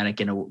diplomatic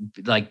and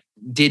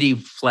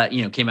Diddy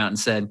came out and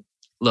said,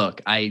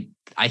 look, I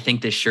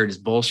think this shirt is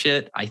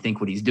bullshit. I think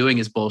what he's doing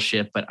is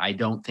bullshit, but I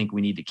don't think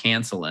we need to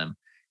cancel him,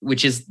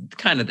 which is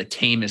kind of the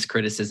tamest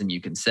criticism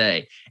you can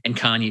say. And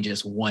Kanye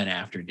just went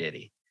after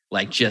Diddy.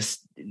 There's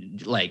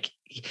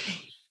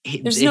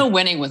no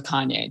winning with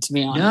Kanye, to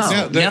be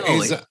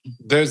honest.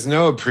 There's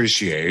no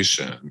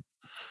appreciation.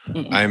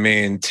 Mm-mm. I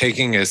mean,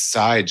 taking his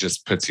side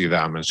just puts you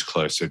that much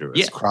closer to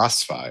his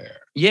crossfire.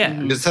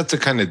 Yeah. You just have to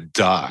kind of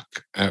duck.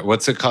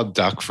 What's it called?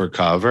 Duck for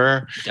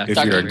cover.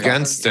 If you're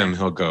against him,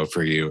 he'll go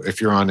for you.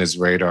 If you're on his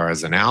radar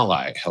as an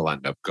ally, he'll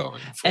end up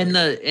going for you.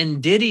 And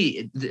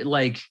Diddy,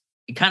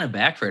 it kind of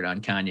backfired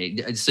on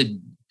Kanye. So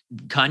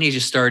Kanye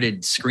just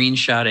started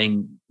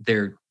screenshotting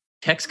their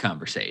text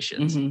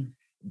conversations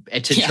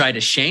to try to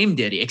shame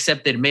Diddy,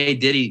 except that it made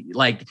Diddy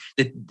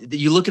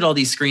you look at all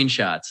these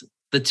screenshots,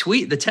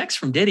 the texts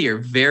from Diddy are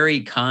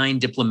very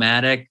kind,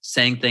 diplomatic,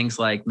 saying things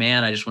like,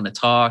 man, I just want to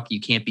talk. You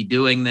can't be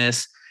doing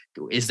this.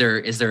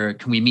 Can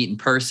we meet in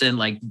person?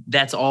 Like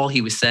that's all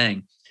he was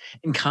saying.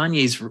 And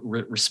Kanye's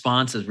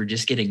responses were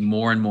just getting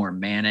more and more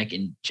manic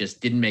and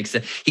just didn't make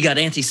sense. He got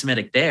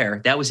anti-Semitic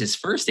there. That was his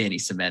first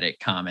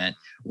anti-Semitic comment.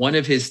 One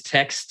of his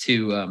texts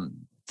to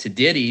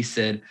Diddy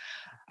said,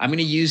 I'm going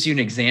to use you an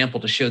example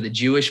to show the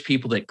Jewish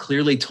people that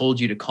clearly told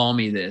you to call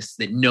me this,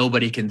 that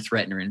nobody can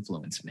threaten or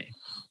influence me.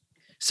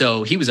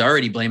 So he was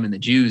already blaming the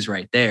Jews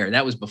right there.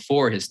 That was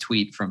before his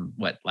tweet from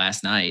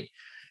last night.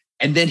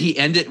 And then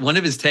one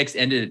of his texts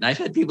ended, and I've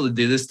had people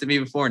do this to me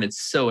before, and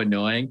it's so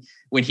annoying,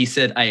 when he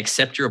said, I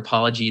accept your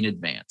apology in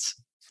advance.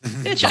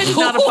 Bitch, I did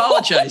not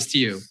apologize to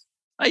you.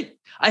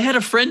 I had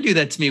a friend do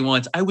that to me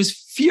once. I was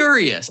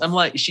furious. I'm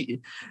like, she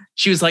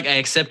was like, I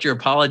accept your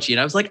apology. And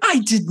I was like, I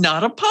did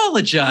not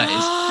apologize.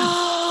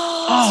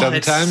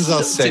 Sometimes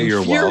I'll say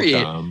you're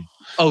welcome.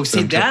 Oh,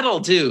 see, that'll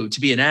do to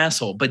be an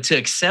asshole. But to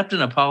accept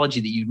an apology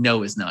that you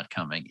know is not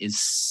coming is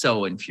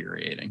so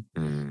infuriating.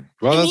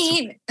 Well, I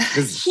mean,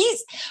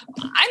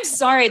 I'm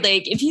sorry,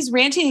 like if he's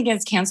ranting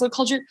against cancel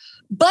culture,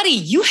 buddy,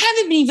 you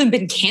haven't even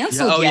been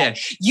canceled yet.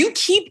 Yeah. You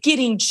keep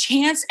getting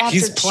chance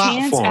after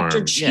chance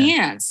after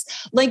chance.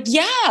 Like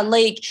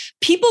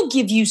people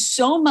give you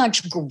so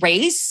much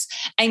grace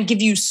and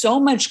give you so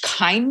much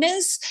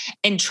kindness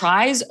and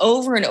tries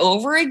over and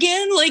over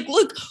again. Like,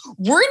 look,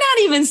 we're not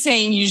even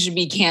saying you should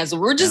be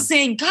canceled. We're just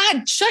saying,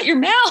 God, shut your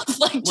mouth.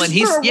 Like, just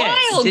for a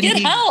while, get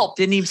help.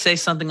 Didn't he say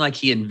something like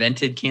he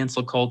invented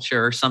cancel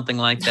culture or something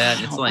like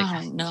that? It's like,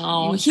 I don't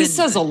know. He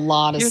says a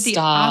lot of stuff. You're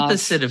the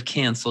opposite of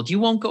canceled. You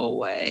won't go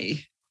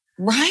away.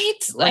 Right?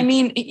 Like, I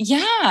mean,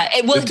 yeah.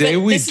 Well, the day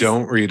we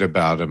don't read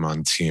about him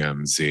on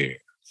TMZ.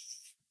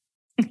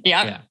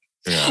 Yeah.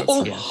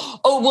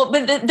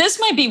 But this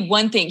might be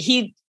one thing.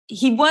 He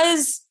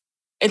was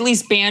at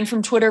least banned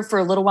from Twitter for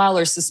a little while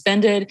or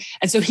suspended.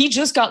 And so he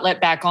just got let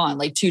back on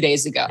like 2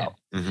 days ago. Yeah.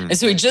 Mm-hmm. And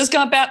so he just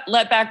got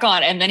let back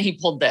on and then he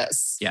pulled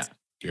this. Yeah.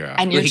 Yeah.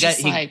 And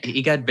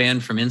he got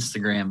banned from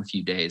Instagram a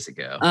few days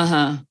ago.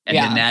 And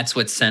then that's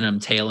what sent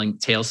him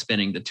tail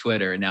spinning to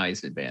Twitter. And now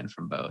he's been banned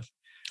from both.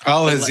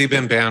 Oh, has he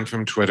been banned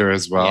from Twitter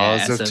as well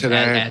as of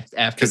today?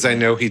 Because I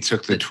know he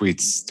took the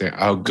tweets down.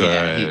 Oh,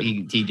 good. Yeah,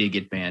 he did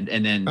get banned.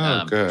 And then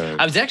good.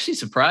 I was actually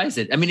surprised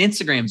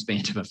Instagram's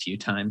banned him a few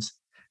times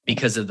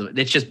because of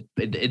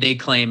they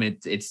claim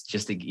it's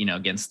just,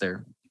 against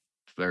their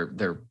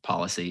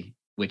policy,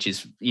 which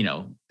is,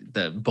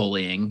 the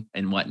bullying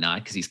and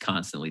whatnot, because he's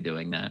constantly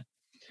doing that.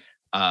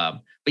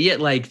 But yet,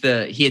 like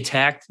he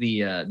attacked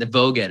the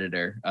Vogue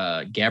editor,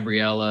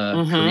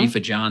 Gabriella Carifa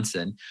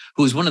Johnson,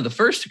 who was one of the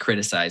first to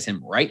criticize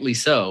him, rightly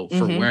so,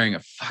 for wearing a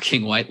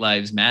fucking White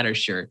Lives Matter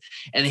shirt.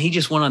 And then he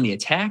just went on the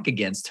attack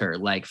against her,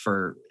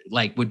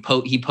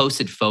 he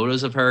posted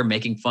photos of her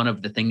making fun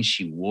of the things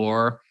she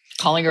wore.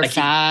 Calling her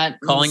fat,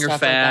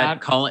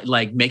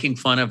 making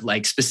fun of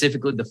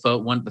specifically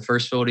the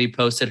first photo he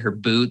posted, her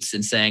boots,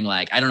 and saying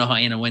I don't know how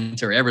Anna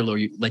Wintour ever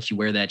let you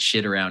wear that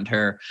shit around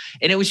her.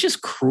 And it was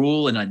just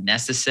cruel and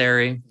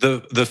unnecessary.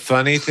 The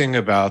funny thing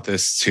about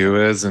this too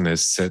is in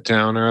his sit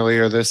down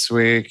earlier this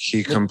week,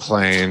 he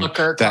complained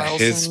that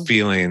his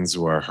feelings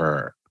were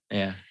hurt.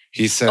 Yeah.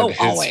 He said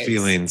his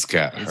feelings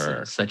get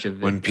hurt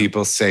when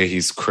people say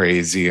he's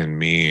crazy and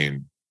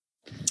mean.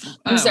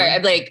 I'm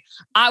sorry.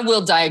 I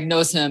will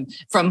diagnose him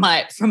from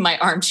my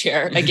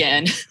armchair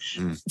again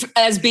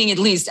as being at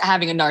least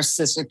having a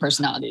narcissistic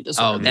personality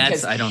disorder.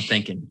 I don't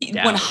think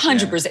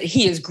 100%.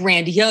 He is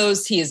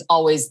grandiose. He is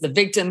always the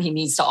victim. He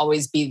needs to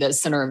always be the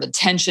center of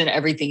attention.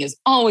 Everything is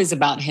always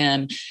about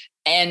him.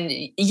 And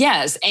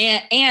yes,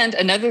 and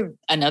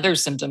another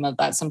symptom of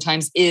that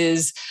sometimes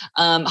is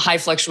high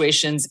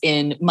fluctuations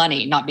in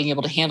money, not being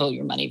able to handle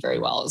your money very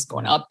well, is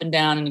going up and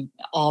down and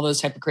all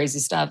those type of crazy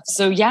stuff.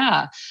 So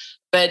yeah.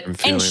 But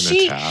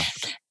that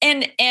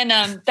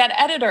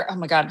editor, oh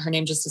my God, her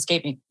name just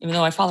escaped me, even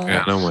though I follow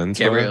her. Anna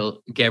Wintour.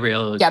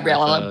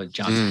 Gabriella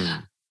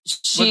Johnson.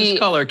 She, we'll just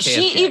call her KFJ.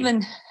 She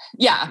even,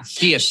 yeah.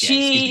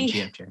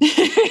 GFJ.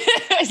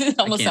 It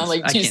almost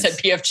sounded like you said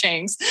PF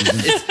Chang's.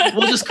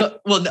 We'll just call,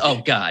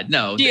 oh God,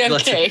 no.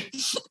 GFK.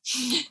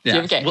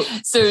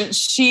 GFK. So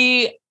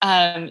she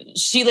had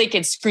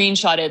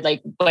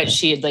screenshotted what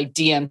she had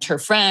DM'd her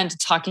friend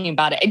talking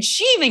about it. And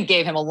she even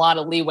gave him a lot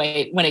of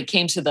leeway when it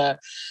came to the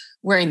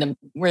wearing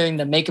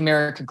the Make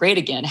America Great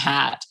Again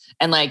hat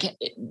and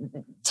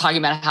talking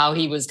about how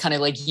he was kind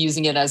of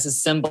using it as a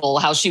symbol,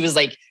 how she was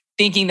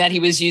thinking that he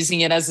was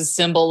using it as a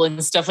symbol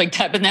and stuff like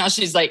that. But now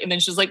she's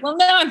well,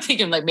 now I'm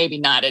thinking maybe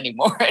not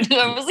anymore. And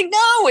I was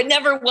no, it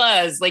never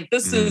was.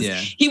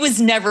 He was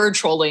never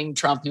trolling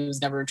Trump. He was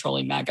never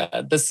trolling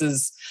MAGA. This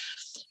is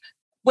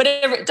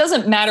whatever. It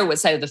doesn't matter what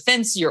side of the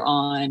fence you're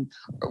on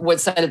or what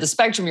side of the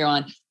spectrum you're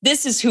on.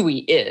 This is who he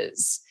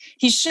is.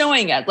 He's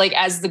showing it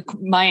as the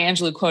Maya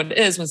Angelou quote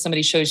is, when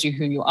somebody shows you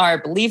who you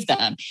are, believe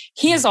them.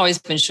 He has always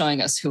been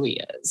showing us who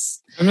he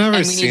is. I've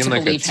never seen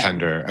a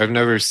tender. I've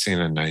never seen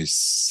a nice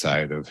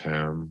side of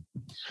him.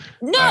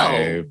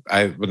 No.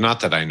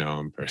 Not that I know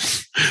him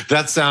personally.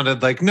 That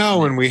sounded no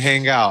when we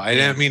hang out. I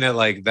didn't mean it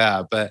like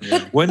that. But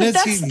when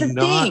has he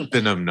not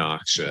been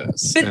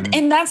obnoxious?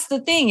 And that's the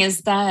thing,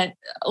 is that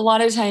a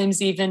lot of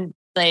times even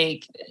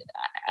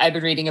I've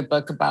been reading a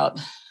book about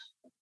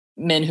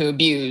men who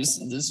abuse.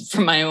 This is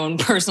for my own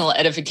personal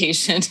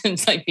edification.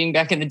 It's being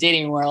back in the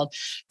dating world.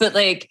 But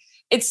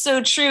it's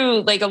so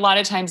true. A lot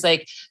of times,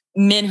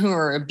 men who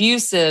are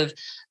abusive,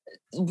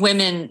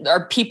 women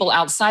or people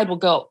outside will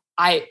go,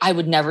 I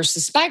would never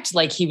suspect,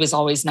 he was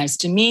always nice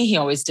to me. He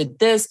always did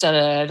this, da,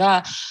 da,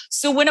 da, da.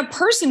 So when a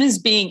person is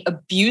being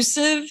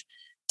abusive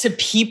to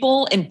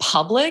people in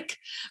public,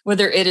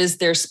 whether it is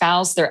their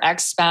spouse, their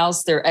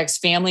ex-spouse, their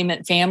ex-family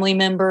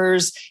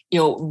members,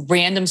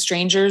 random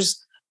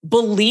strangers,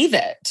 believe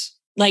it.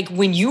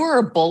 When you are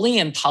a bully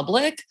in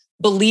public,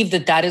 believe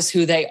that that is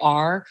who they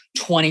are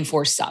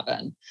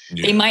 24/7.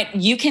 Yeah.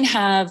 You can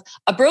have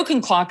a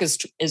broken clock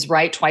is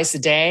right twice a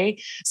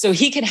day. So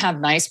he can have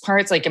nice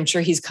parts. Like I'm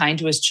sure he's kind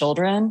to his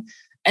children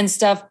and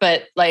stuff,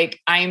 but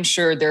like, I'm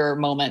sure there are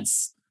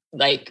moments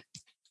like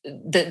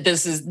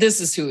this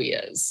is who he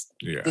is.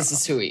 Yeah. This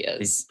is who he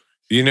is.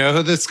 You know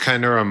who this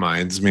kind of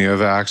reminds me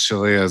of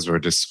actually, as we're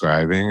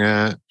describing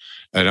it?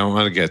 I don't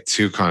want to get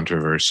too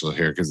controversial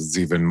here because it's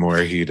even more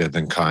heated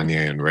than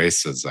Kanye and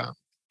racism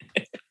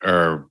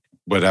or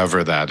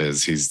whatever that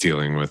is he's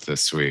dealing with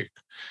this week.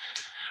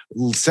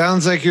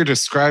 Sounds like you're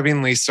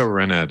describing Lisa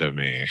Rinna to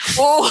me.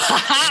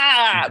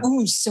 Oh,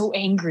 ooh, so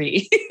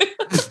angry.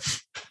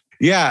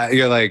 Yeah,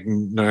 you're like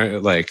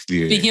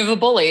the speaking of a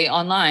bully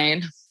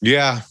online.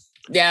 Yeah.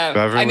 Yeah.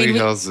 Beverly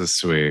Hills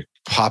this week,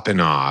 popping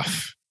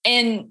off.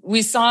 And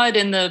we saw it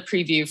in the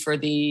preview for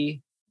the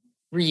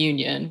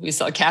reunion. We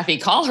saw Kathy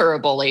call her a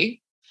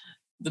bully,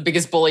 the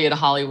biggest bully in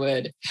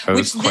Hollywood. I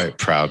was quite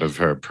proud of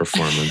her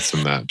performance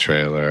in that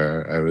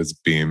trailer. I was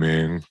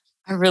beaming.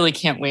 I really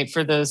can't wait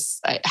for this.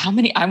 I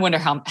wonder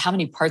how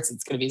many parts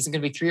it's going to be. Is it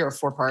going to be 3 or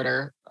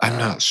 4-parter? I'm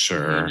not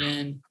sure.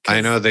 I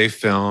know they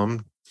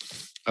filmed.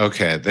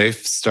 Okay, they've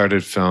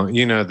started film.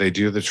 You know, they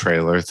do the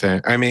trailer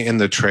thing. I mean, in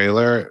the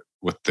trailer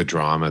with the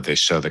drama, they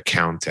show the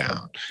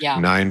countdown. Yeah.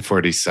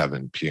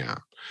 9:47 p.m.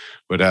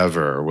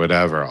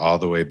 Whatever, all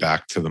the way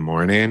back to the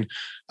morning.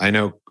 I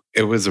know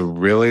it was a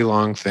really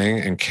long thing,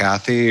 and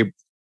Kathy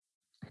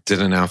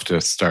didn't have to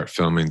start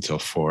filming till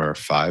 4 or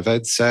 5,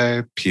 I'd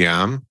say,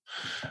 p.m.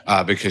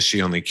 Because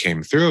she only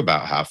came through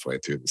about halfway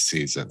through the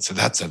season. So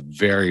that's a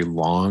very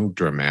long,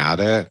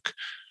 dramatic.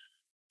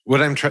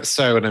 What I'm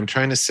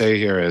trying to say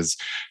here is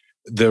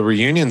the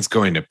reunion's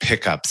going to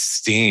pick up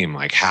steam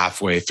like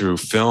halfway through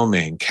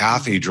filming.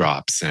 Kathy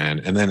drops in,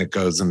 and then it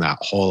goes in that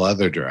whole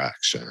other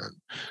direction.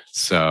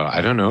 So I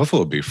don't know if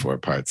it'll be 4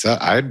 parts.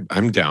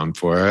 I'm down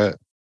for it.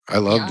 I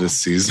love this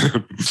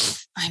season.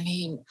 I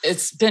mean,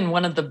 it's been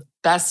one of the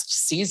best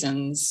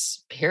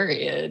seasons,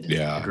 period.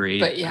 Yeah. Agreed.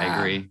 But yeah. I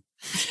agree.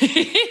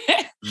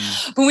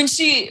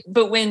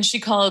 But when she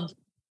called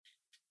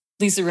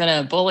Lisa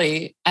Rinna a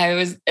bully,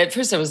 at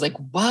first I was like,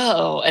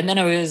 whoa. And then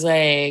I was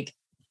like,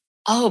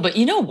 oh, but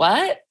you know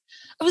what?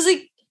 I was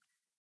like,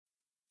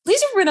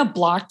 Lisa Rinna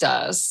blocked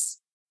us.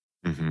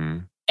 Mm-hmm.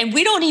 And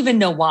we don't even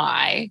know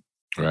why.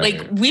 Right.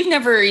 Like we've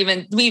never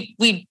even,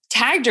 we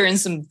tagged her in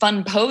some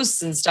fun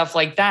posts and stuff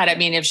like that. I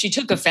mean, if she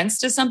took offense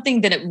to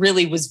something, then it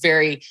really was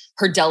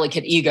her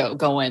delicate ego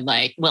going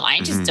like, well,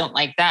 I just don't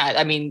like that.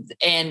 I mean,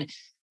 and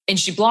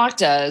she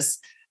blocked us,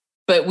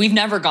 but we've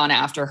never gone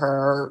after her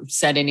or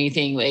said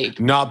anything like.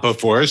 Not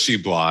before she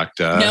blocked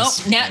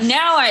us. No,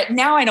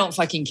 now I don't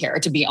fucking care,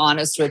 to be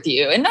honest with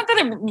you. And not that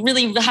I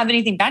really have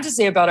anything bad to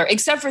say about her,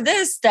 except for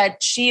this,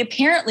 that she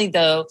apparently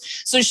though.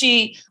 So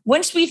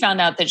once we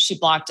found out that she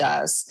blocked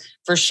us,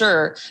 for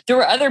sure, there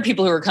were other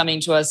people who were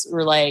coming to us who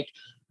were like,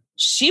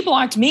 she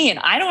blocked me and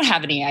I don't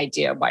have any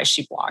idea why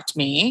she blocked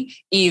me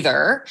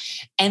either.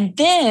 And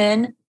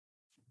then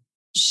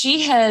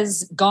she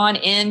has gone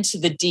into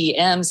the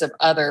DMs of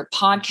other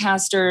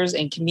podcasters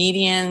and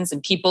comedians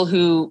and people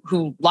who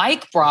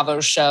like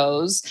Bravo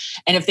shows.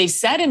 And if they've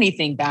said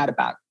anything bad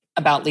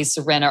about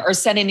Lisa Rinna or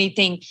said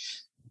anything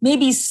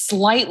maybe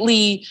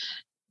slightly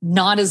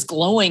not as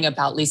glowing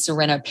about Lisa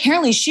Rinna,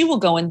 apparently she will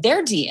go in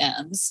their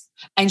DMs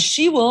and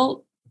she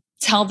will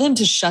tell them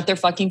to shut their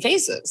fucking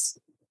faces.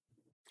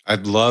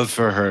 I'd love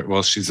for her.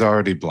 Well, she's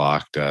already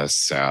blocked us,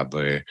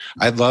 sadly.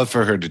 I'd love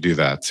for her to do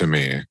that to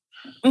me.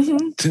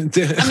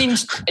 Mm-hmm. I mean,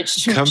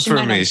 come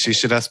for me. She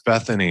should ask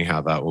Bethany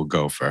how that will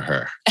go for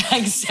her.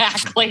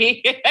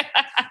 Exactly.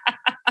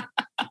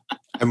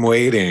 I'm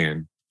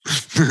waiting.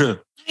 I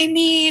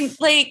mean,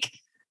 like,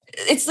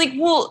 it's like,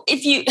 well,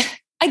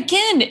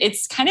 again,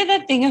 it's kind of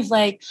that thing of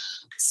like,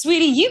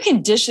 sweetie, you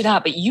can dish it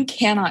out, but you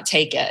cannot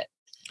take it.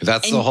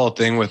 That's the whole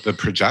thing with the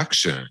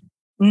projection.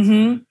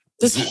 Mm-hmm.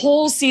 This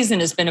whole season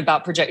has been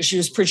about projection. She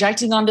was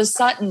projecting onto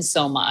Sutton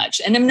so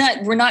much. And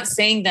we're not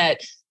saying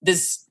that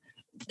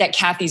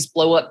Kathy's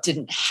blow up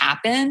didn't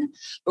happen,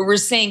 but we're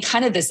saying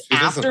kind of this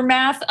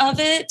aftermath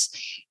of it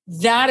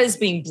that is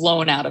being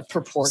blown out of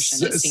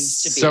proportion. It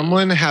seems to be.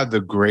 Someone had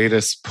the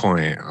greatest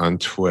point on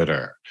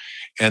Twitter.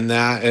 And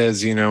that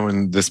is,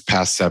 in this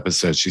past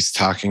episode, she's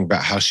talking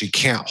about how she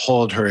can't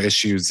hold her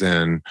issues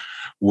in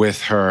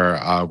with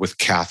with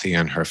Kathy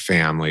and her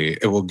family.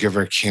 It will give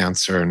her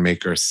cancer and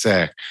make her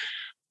sick.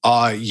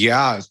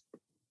 Yeah.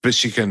 But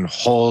she can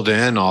hold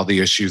in all the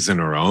issues in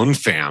her own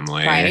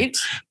family. Right.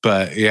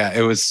 But yeah,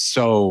 it was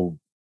so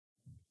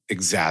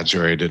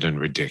exaggerated and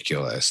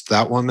ridiculous.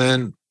 That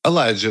woman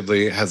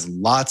allegedly has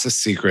lots of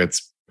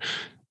secrets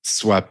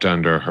swept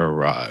under her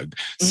rug.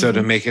 Mm-hmm. So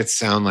to make it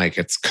sound like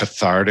it's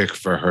cathartic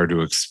for her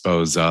to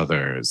expose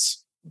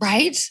others.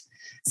 Right.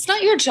 It's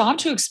not your job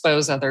to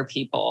expose other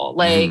people.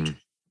 Like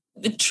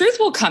the truth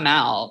will come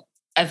out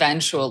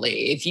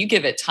eventually if you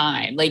give it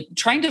time. Like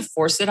trying to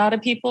force it out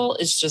of people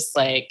is just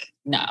like,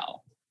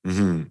 no.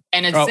 Mm-hmm.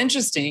 And it's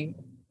interesting.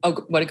 Oh,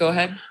 what? Go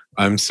ahead.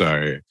 I'm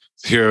sorry.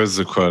 Here's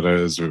the quote I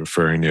was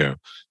referring to.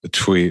 A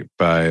tweet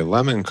by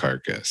Lemon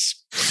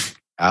Carcass.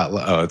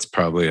 It's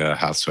probably a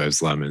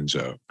Housewives Lemon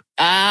joke.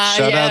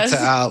 Shout out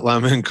to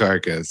 @Lemon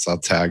Carcass. I'll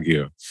tag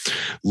you.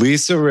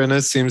 Lisa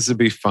Rinna seems to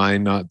be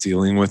fine not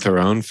dealing with her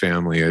own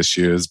family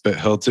issues, but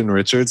Hilton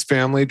Richards'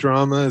 family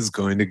drama is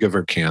going to give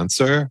her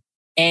cancer.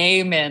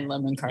 Amen,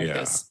 Lemon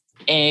Carcass.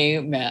 Yeah.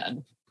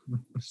 Amen.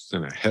 It's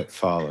going to hit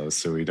follow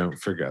so we don't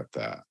forget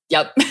that.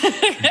 Yep.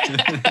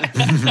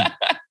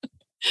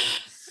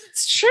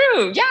 It's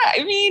true. Yeah.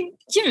 I mean,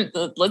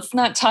 let's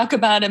not talk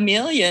about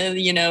Amelia,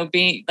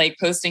 being like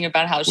posting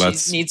about how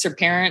she needs her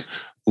parents.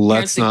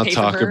 Let's not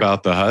talk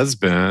about the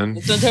husband.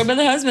 Let's not talk about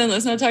the husband.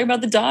 Let's not talk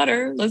about the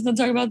daughter. Let's not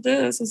talk about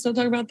this. Let's not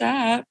talk about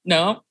that.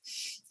 No.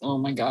 Oh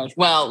my gosh.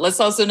 Well, let's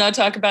also not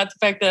talk about the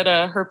fact that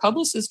her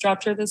publicist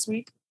dropped her this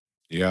week.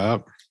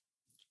 Yep.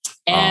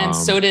 And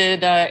so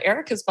did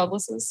Erica's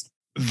publicist.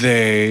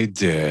 They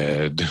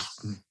did.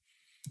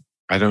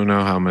 I don't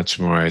know how much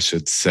more I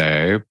should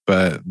say,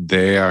 but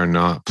they are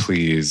not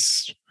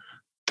pleased.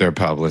 Their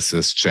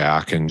publicists,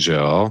 Jack and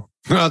Jill.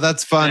 Oh,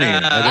 that's funny.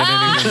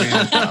 I didn't even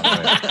mean it that way.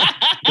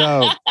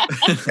 So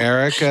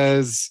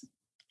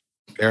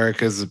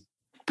Erica's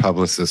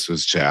publicist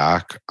was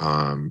Jack,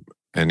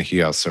 and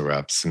he also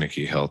reps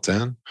Nikki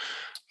Hilton.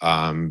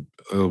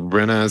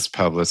 Rinna's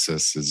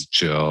publicist is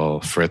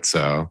Jill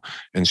Fritzo,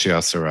 and she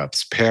also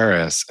reps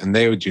Paris, and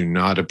they do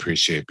not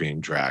appreciate being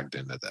dragged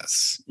into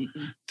this.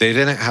 Mm-hmm. They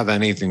didn't have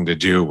anything to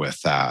do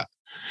with that.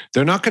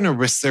 They're not going to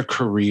risk their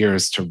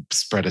careers to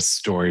spread a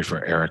story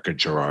for Erica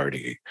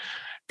Girardi.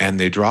 And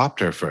they dropped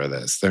her for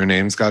this. Their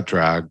names got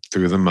dragged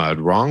through the mud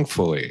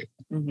wrongfully.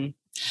 Mm-hmm.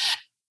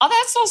 Oh,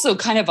 that's also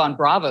kind of on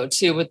Bravo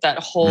too, with that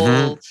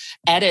whole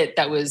edit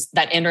that was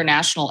that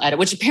international edit,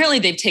 which apparently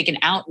they've taken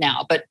out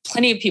now, but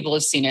plenty of people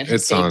have seen it.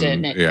 It's out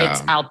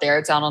there.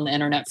 It's out on the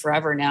internet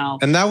forever now.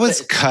 And that was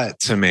cut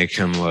to make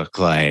him look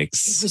like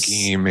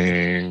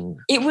scheming.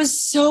 It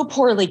was so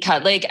poorly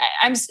cut. Like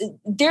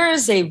there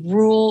is a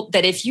rule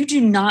that if you do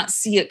not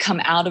see it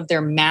come out of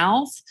their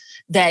mouth,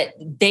 that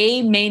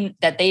they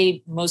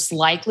most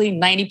likely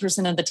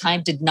 90% of the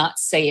time did not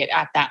say it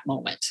at that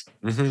moment.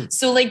 Mm-hmm.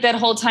 So like that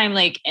whole time,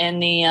 like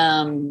in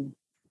the,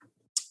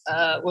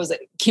 what was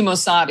it?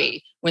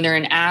 Kimosabi, when they're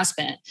in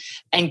Aspen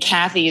and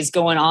Kathy is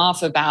going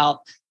off about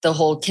the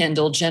whole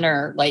Kendall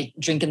Jenner, like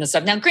drinking the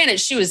stuff. Now,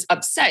 granted, she was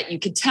upset, you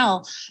could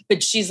tell,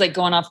 but she's like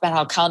going off about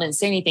how Kyle didn't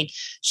say anything.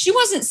 She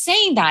wasn't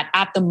saying that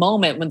at the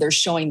moment when they're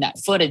showing that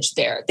footage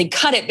there. They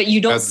cut it, but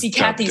you don't see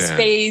Kathy's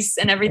face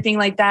and everything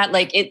like that.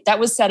 Like that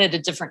was said at a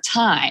different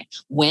time.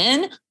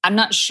 When? I'm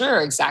not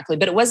sure exactly,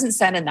 but it wasn't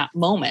said in that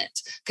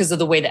moment because of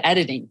the way the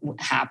editing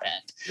happened.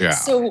 Yeah.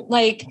 So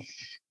like,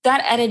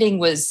 that editing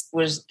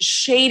was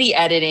shady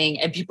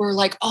editing, and people were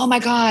like, oh my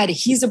God,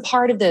 he's a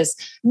part of this.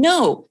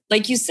 No,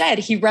 like you said,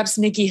 he reps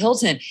Nikki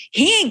Hilton.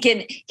 He's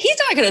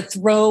not going to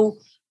throw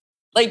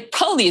like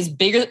probably his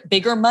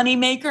bigger money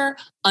maker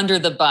under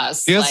the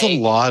bus. He has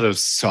a lot of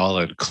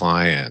solid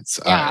clients.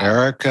 Yeah.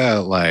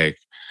 Erica,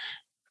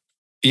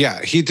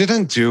 he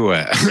didn't do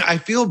it. I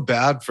feel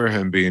bad for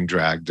him being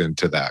dragged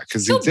into that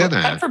because he didn't.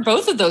 Bad for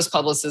both of those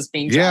publicists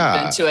being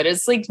dragged into it.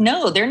 It's like,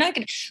 no, they're not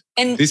going to.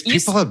 And these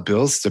people have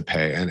bills to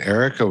pay. And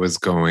Erica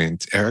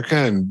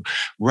and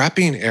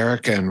repping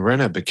Erica and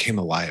Rinna became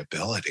a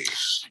liability.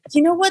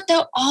 You know what,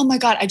 though? Oh my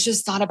God, I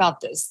just thought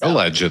about this. Though.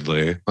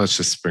 Allegedly. Let's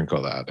just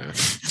sprinkle that in.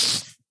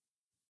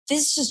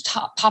 This just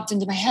popped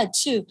into my head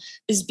too,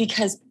 is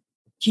because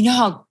you know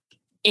how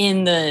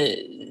in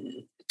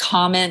the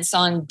comments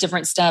on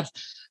different stuff,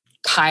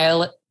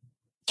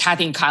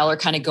 Kathy and Kyle are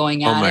kind of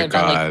going at it. Oh my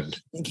God.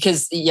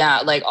 Because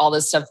like all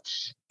this stuff.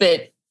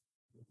 But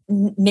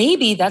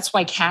maybe that's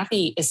why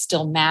Kathy is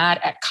still mad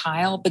at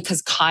Kyle,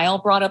 because Kyle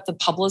brought up the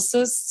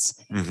publicists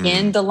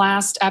in the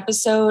last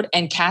episode.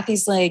 And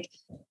Kathy's like,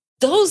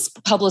 those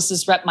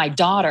publicists rep my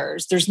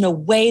daughters. There's no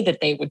way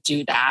that they would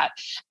do that.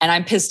 And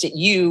I'm pissed at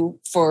you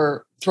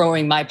for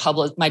throwing my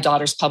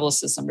daughter's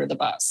publicists under the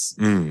bus.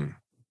 Mm.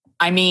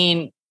 I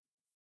mean,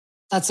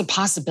 that's a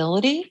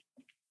possibility.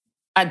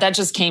 That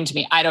just came to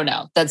me. I don't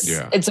know.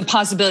 It's a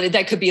possibility.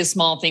 That could be a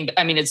small thing, but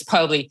I mean, it's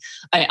probably,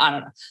 I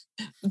don't know.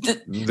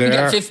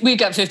 We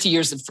got 50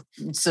 years of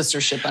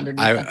sistership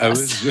underneath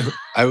us.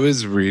 I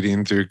was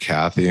reading through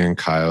Kathy and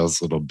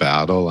Kyle's little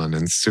battle on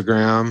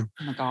Instagram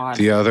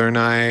the other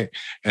night,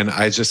 and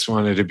I just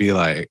wanted to be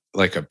like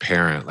a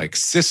parent, like,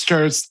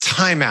 sisters,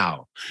 time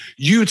out.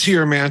 You to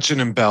your mansion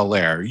in Bel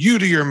Air, you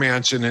to your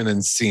mansion in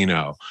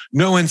Encino.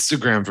 No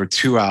Instagram for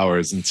 2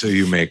 hours until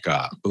you make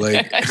up.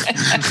 Like,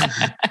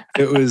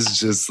 it was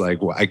just like,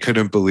 I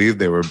couldn't believe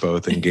they were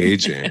both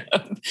engaging.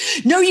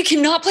 No, you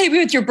cannot play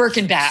with your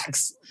Birkin bags.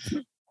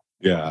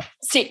 Yeah.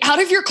 Stay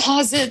out of your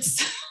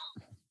closets.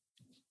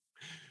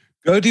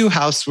 Go do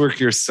housework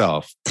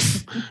yourself.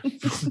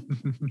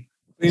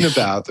 Clean a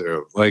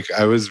bathroom. Like,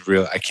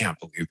 I can't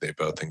believe they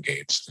both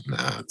engaged in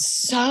that.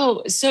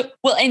 So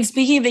well, and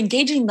speaking of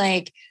engaging,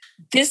 like,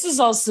 this is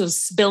also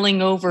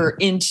spilling over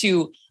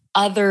into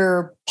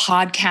other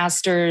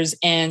podcasters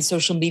and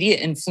social media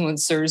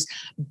influencers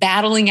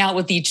battling out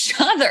with each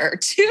other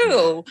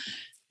too.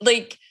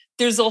 Like,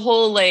 there's a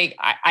whole, like,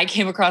 I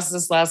came across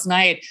this last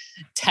night,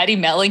 Teddy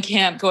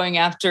Mellencamp going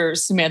after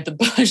Samantha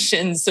Bush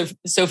and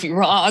Sophie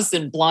Ross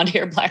and blonde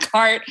hair, black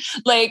heart.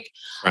 Like,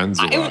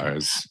 friends of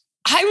ours.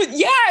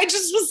 I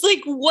just was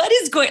like, what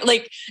is going,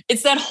 like,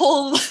 it's that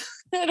whole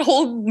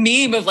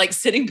meme of like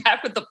sitting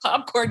back with the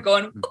popcorn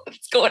going,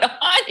 what's going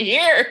on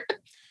here?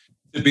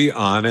 To be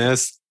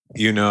honest,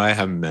 I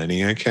have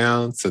many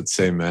accounts that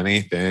say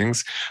many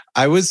things.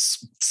 I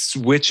was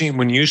switching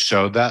when you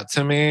showed that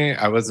to me.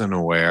 I wasn't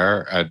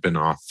aware. I'd been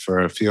off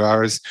for a few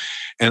hours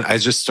and I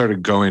just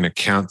started going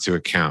account to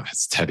account.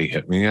 Has Teddy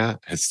hit me yet?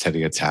 Has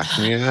Teddy attacked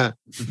me yet?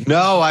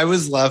 No, I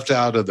was left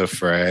out of the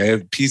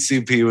fray.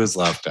 PCP was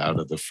left out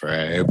of the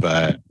fray,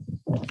 but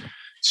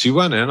she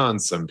went in on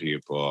some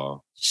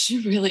people. She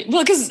really,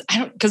 well,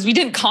 because we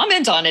didn't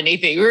comment on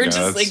anything. We were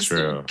just like,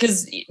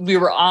 because we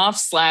were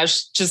off /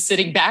 just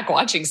sitting back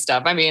watching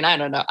stuff. I mean, I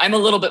don't know. I'm a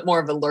little bit more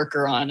of a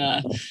lurker on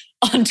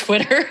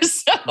Twitter.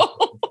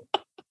 So.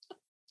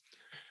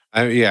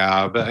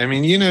 But I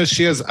mean,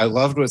 she has, I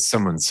loved what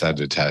someone said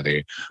to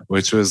Teddy,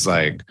 which was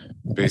like,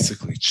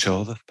 basically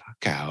chill the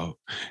fuck out.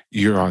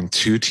 You're on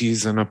 2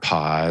 T's in a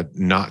pod,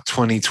 not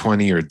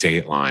 2020 or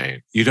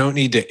Dateline. You don't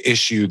need to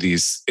issue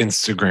these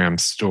Instagram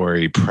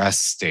story press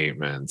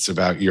statements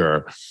about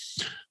your,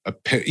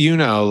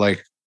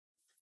 like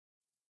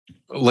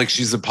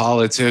she's a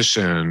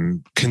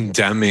politician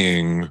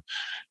condemning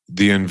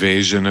the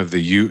invasion of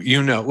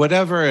the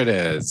whatever it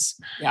is.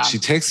 Yeah. She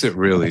takes it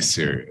really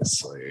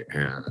seriously.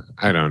 And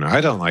I don't know.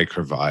 I don't like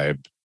her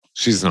vibe.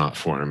 She's not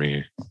for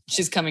me.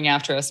 She's coming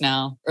after us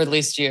now, or at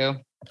least you.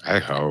 I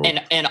hope.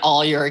 And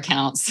all your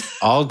accounts.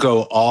 I'll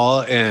go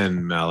all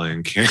in,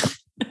 Mellencamp.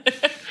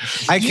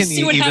 You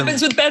see what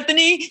happens with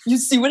Bethany? You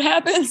see what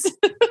happens?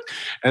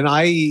 And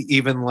I eat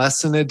even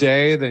less in a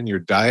day than your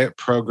diet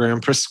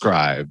program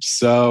prescribes.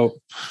 So...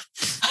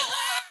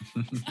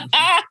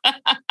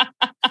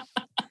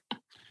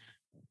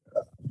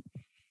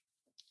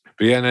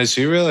 But yeah, no,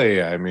 she really,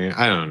 I mean,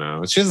 I don't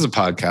know. She has a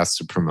podcast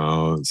to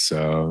promote,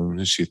 so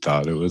she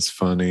thought it was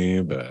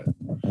funny, but...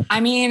 I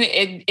mean,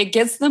 it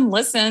gets them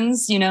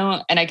listens,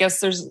 and I guess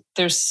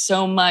there's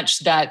so much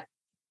that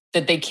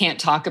they can't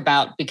talk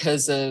about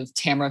because of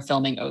Tamara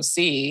filming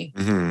OC.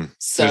 Mm-hmm.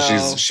 So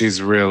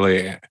she's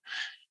really...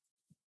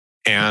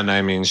 And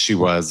I mean, she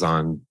was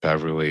on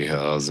Beverly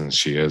Hills and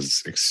she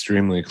is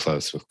extremely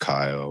close with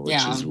Kyle,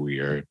 which is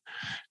weird.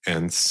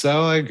 And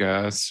so I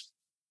guess...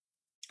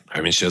 I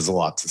mean, she has a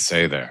lot to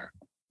say there.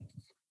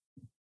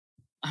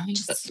 I mean,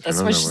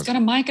 that's why she's got a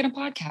mic and a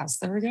podcast.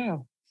 There we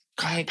go.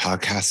 God,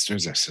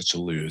 podcasters are such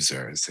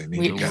losers. They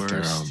need to get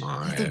their own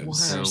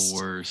lives. The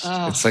worst.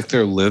 Oh. It's like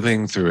they're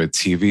living through a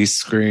TV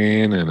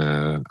screen and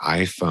an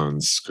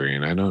iPhone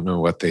screen. I don't know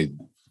what they...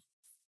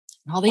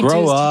 All they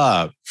grow do is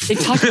up. They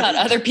talk about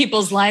other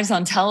people's lives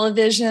on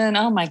television.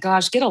 Oh my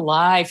gosh, get a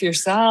life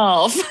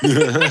yourself.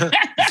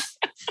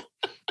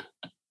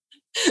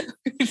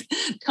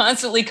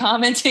 Constantly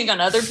commenting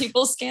on other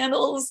people's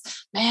scandals,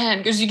 man,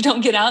 because you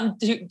don't get out and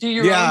do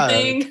your own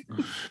thing.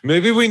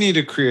 Maybe we need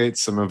to create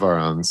some of our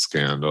own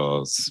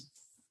scandals.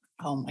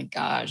 Oh my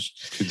gosh.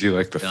 Could do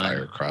like the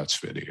fire crotch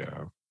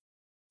video.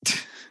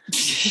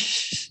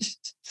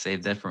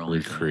 Save that for only.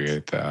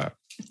 Recreate that.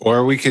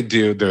 Or we could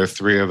do, there are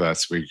 3 of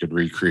us, we could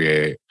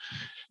recreate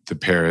the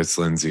Paris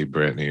Lindsay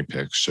Britney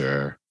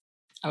picture.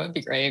 That would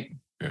be great.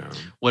 Yeah.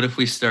 What if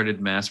we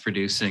started mass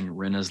producing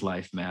Rinna's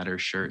Life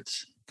Matters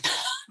shirts?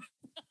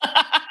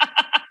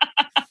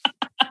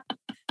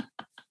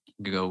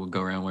 Go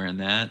around wearing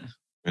that.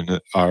 And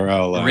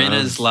RLM.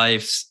 Rinna's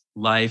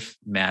life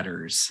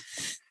matters.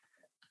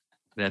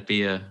 That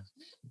be is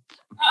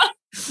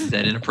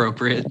that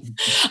inappropriate?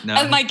 No.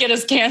 That might get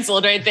us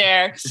canceled right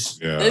there.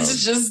 Yeah.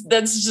 That's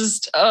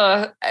just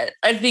I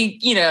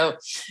think,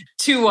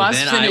 two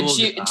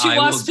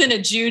wasps and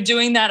a Jew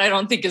doing that, I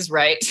don't think is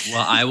right.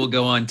 Well, I will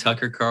go on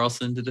Tucker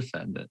Carlson to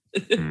defend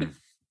it.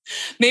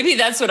 Maybe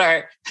that's what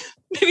our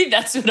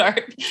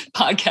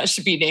podcast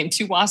should be named,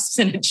 2 Wasps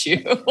and a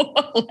Jew.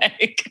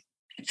 Like,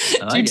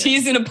 2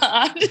 T's in a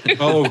pod.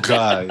 Oh,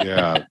 God,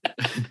 yeah.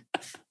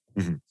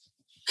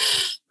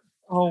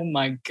 Oh,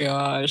 my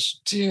gosh,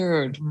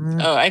 dude.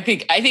 Oh, I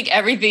think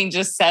everything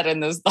just said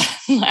in those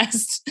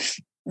last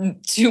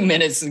 2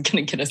 minutes is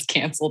going to get us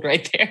canceled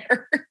right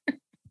there.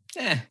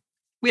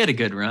 We had a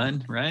good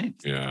run, right?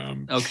 Yeah.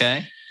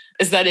 Okay.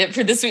 Is that it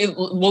for this week?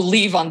 We'll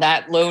leave on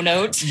that low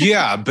note.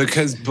 Yeah,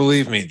 because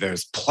believe me,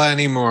 there's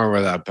plenty more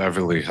where that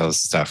Beverly Hills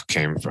stuff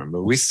came from.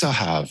 But we still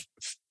have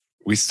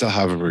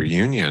a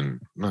reunion.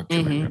 I'm not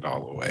giving it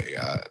all away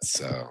yet.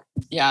 So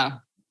yeah,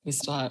 we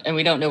still have, and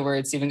we don't know where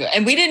it's even going.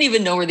 And we didn't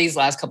even know where these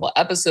last couple of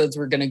episodes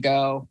were going to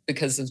go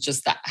because of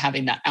just that,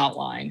 having that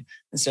outline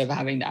instead of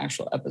having the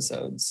actual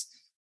episodes.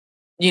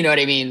 You know what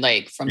I mean?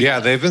 Like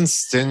they've been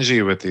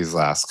stingy with these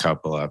last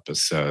couple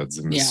episodes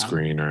and the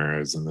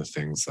screeners and the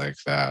things like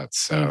that.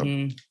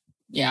 So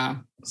yeah.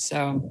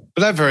 So,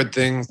 but I've heard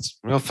things.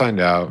 We'll find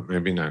out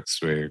maybe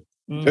next week.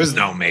 There's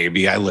no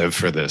maybe. I live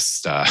for this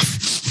stuff.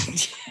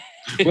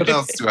 What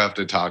else do I have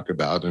to talk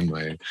about in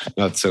my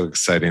not so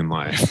exciting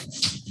life?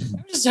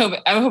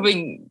 I'm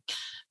hoping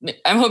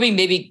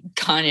maybe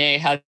Kanye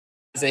has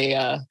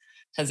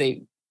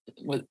a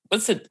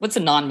what's a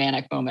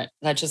non-manic moment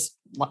that just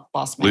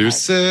lost my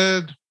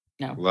lucid head.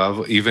 No,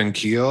 love, even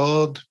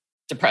keeled,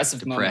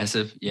 depressive moment.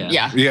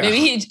 Yeah.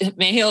 Maybe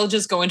he'll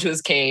just go into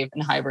his cave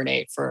and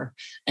hibernate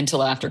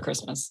until after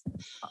Christmas.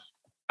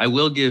 I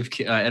will give.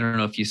 I don't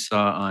know if you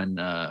saw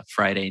on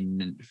Friday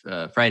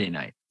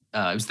night.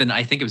 I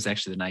think it was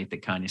actually the night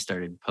that Kanye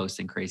started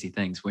posting crazy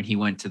things when he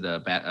went to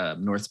the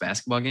North's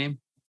basketball game,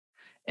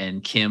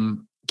 and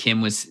Kim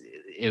was.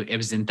 It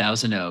was in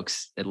Thousand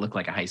Oaks. It looked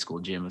like a high school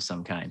gym of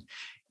some kind.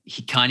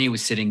 Kanye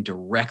was sitting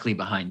directly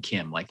behind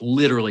Kim, like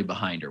literally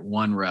behind her,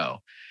 one row,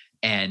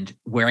 and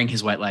wearing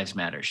his White Lives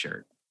Matter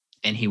shirt.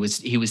 And he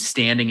was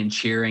standing and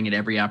cheering at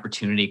every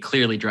opportunity.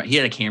 Clearly, he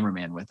had a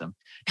cameraman with him,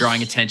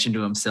 drawing attention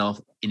to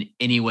himself in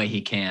any way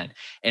he can.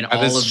 And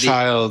all of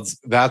child's.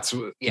 That's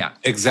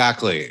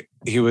exactly.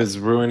 He was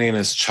ruining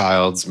his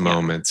child's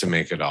moment to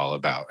make it all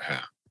about him.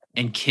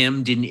 And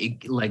Kim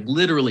didn't, like,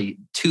 literally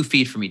 2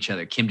 feet from each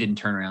other. Kim didn't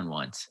turn around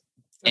once.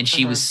 And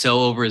she was so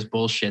over his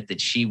bullshit that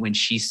when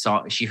she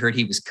heard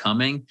he was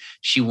coming,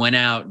 she went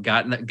out,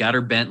 got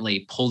her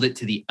Bentley, pulled it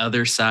to the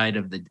other side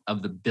of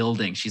the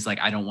building. She's like,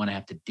 I don't want to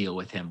have to deal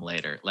with him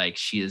later. Like,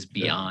 she is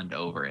beyond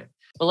over it.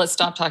 Well, let's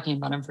stop talking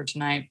about him for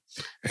tonight.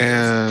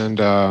 And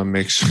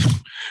make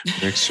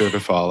sure to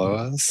follow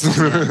us.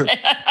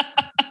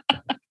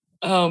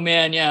 Oh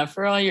man, yeah.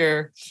 For all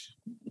your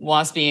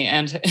waspy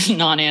and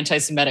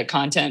non-anti-Semitic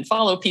content,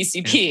 follow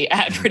PCP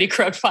at Pretty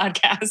Corrupt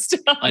Podcast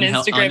on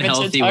Instagram.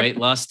 Unhealthy weight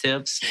loss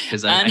tips,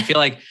 because I feel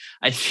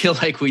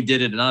like we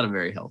did it not a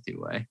very healthy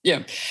way. Yeah,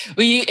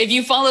 well, if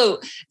you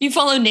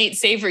follow Nate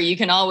Safer, you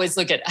can always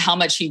look at how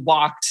much he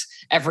walked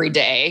every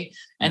day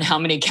and how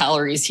many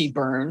calories he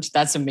burned.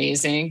 That's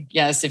amazing.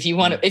 Yes, if you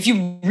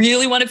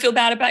really want to feel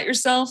bad about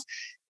yourself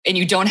and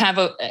you don't have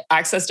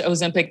access to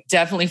Ozempic,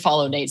 definitely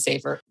follow Nate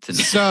Safer.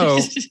 So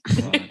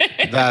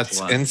that's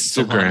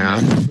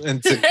Instagram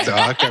and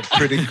TikTok at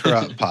Pretty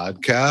Corrupt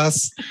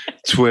Podcast,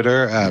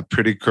 Twitter at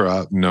Pretty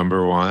Corrupt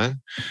 #1.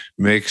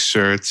 Make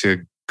sure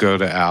to go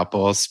to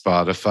Apple,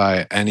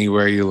 Spotify,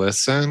 anywhere you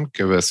listen.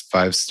 Give us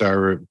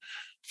 5-star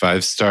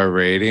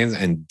ratings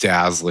and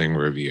dazzling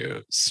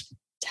reviews.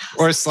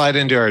 Or slide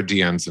into our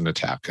DMs and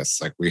attack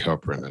us like we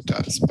hope Rinna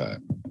does, but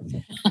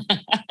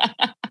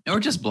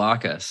or just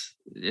block us.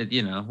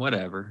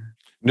 Whatever.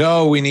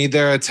 No, we need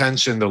their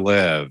attention to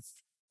live.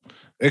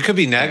 It could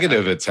be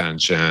negative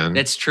attention.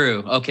 That's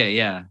true. Okay,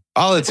 yeah.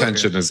 All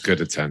attention is good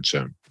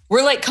attention.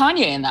 We're like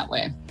Kanye in that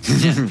way.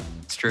 Yeah,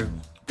 it's true.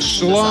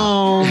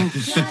 Shalom.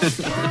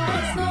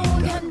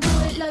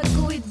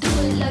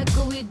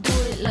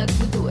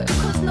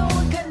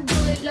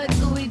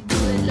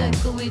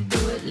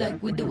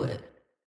 We do it.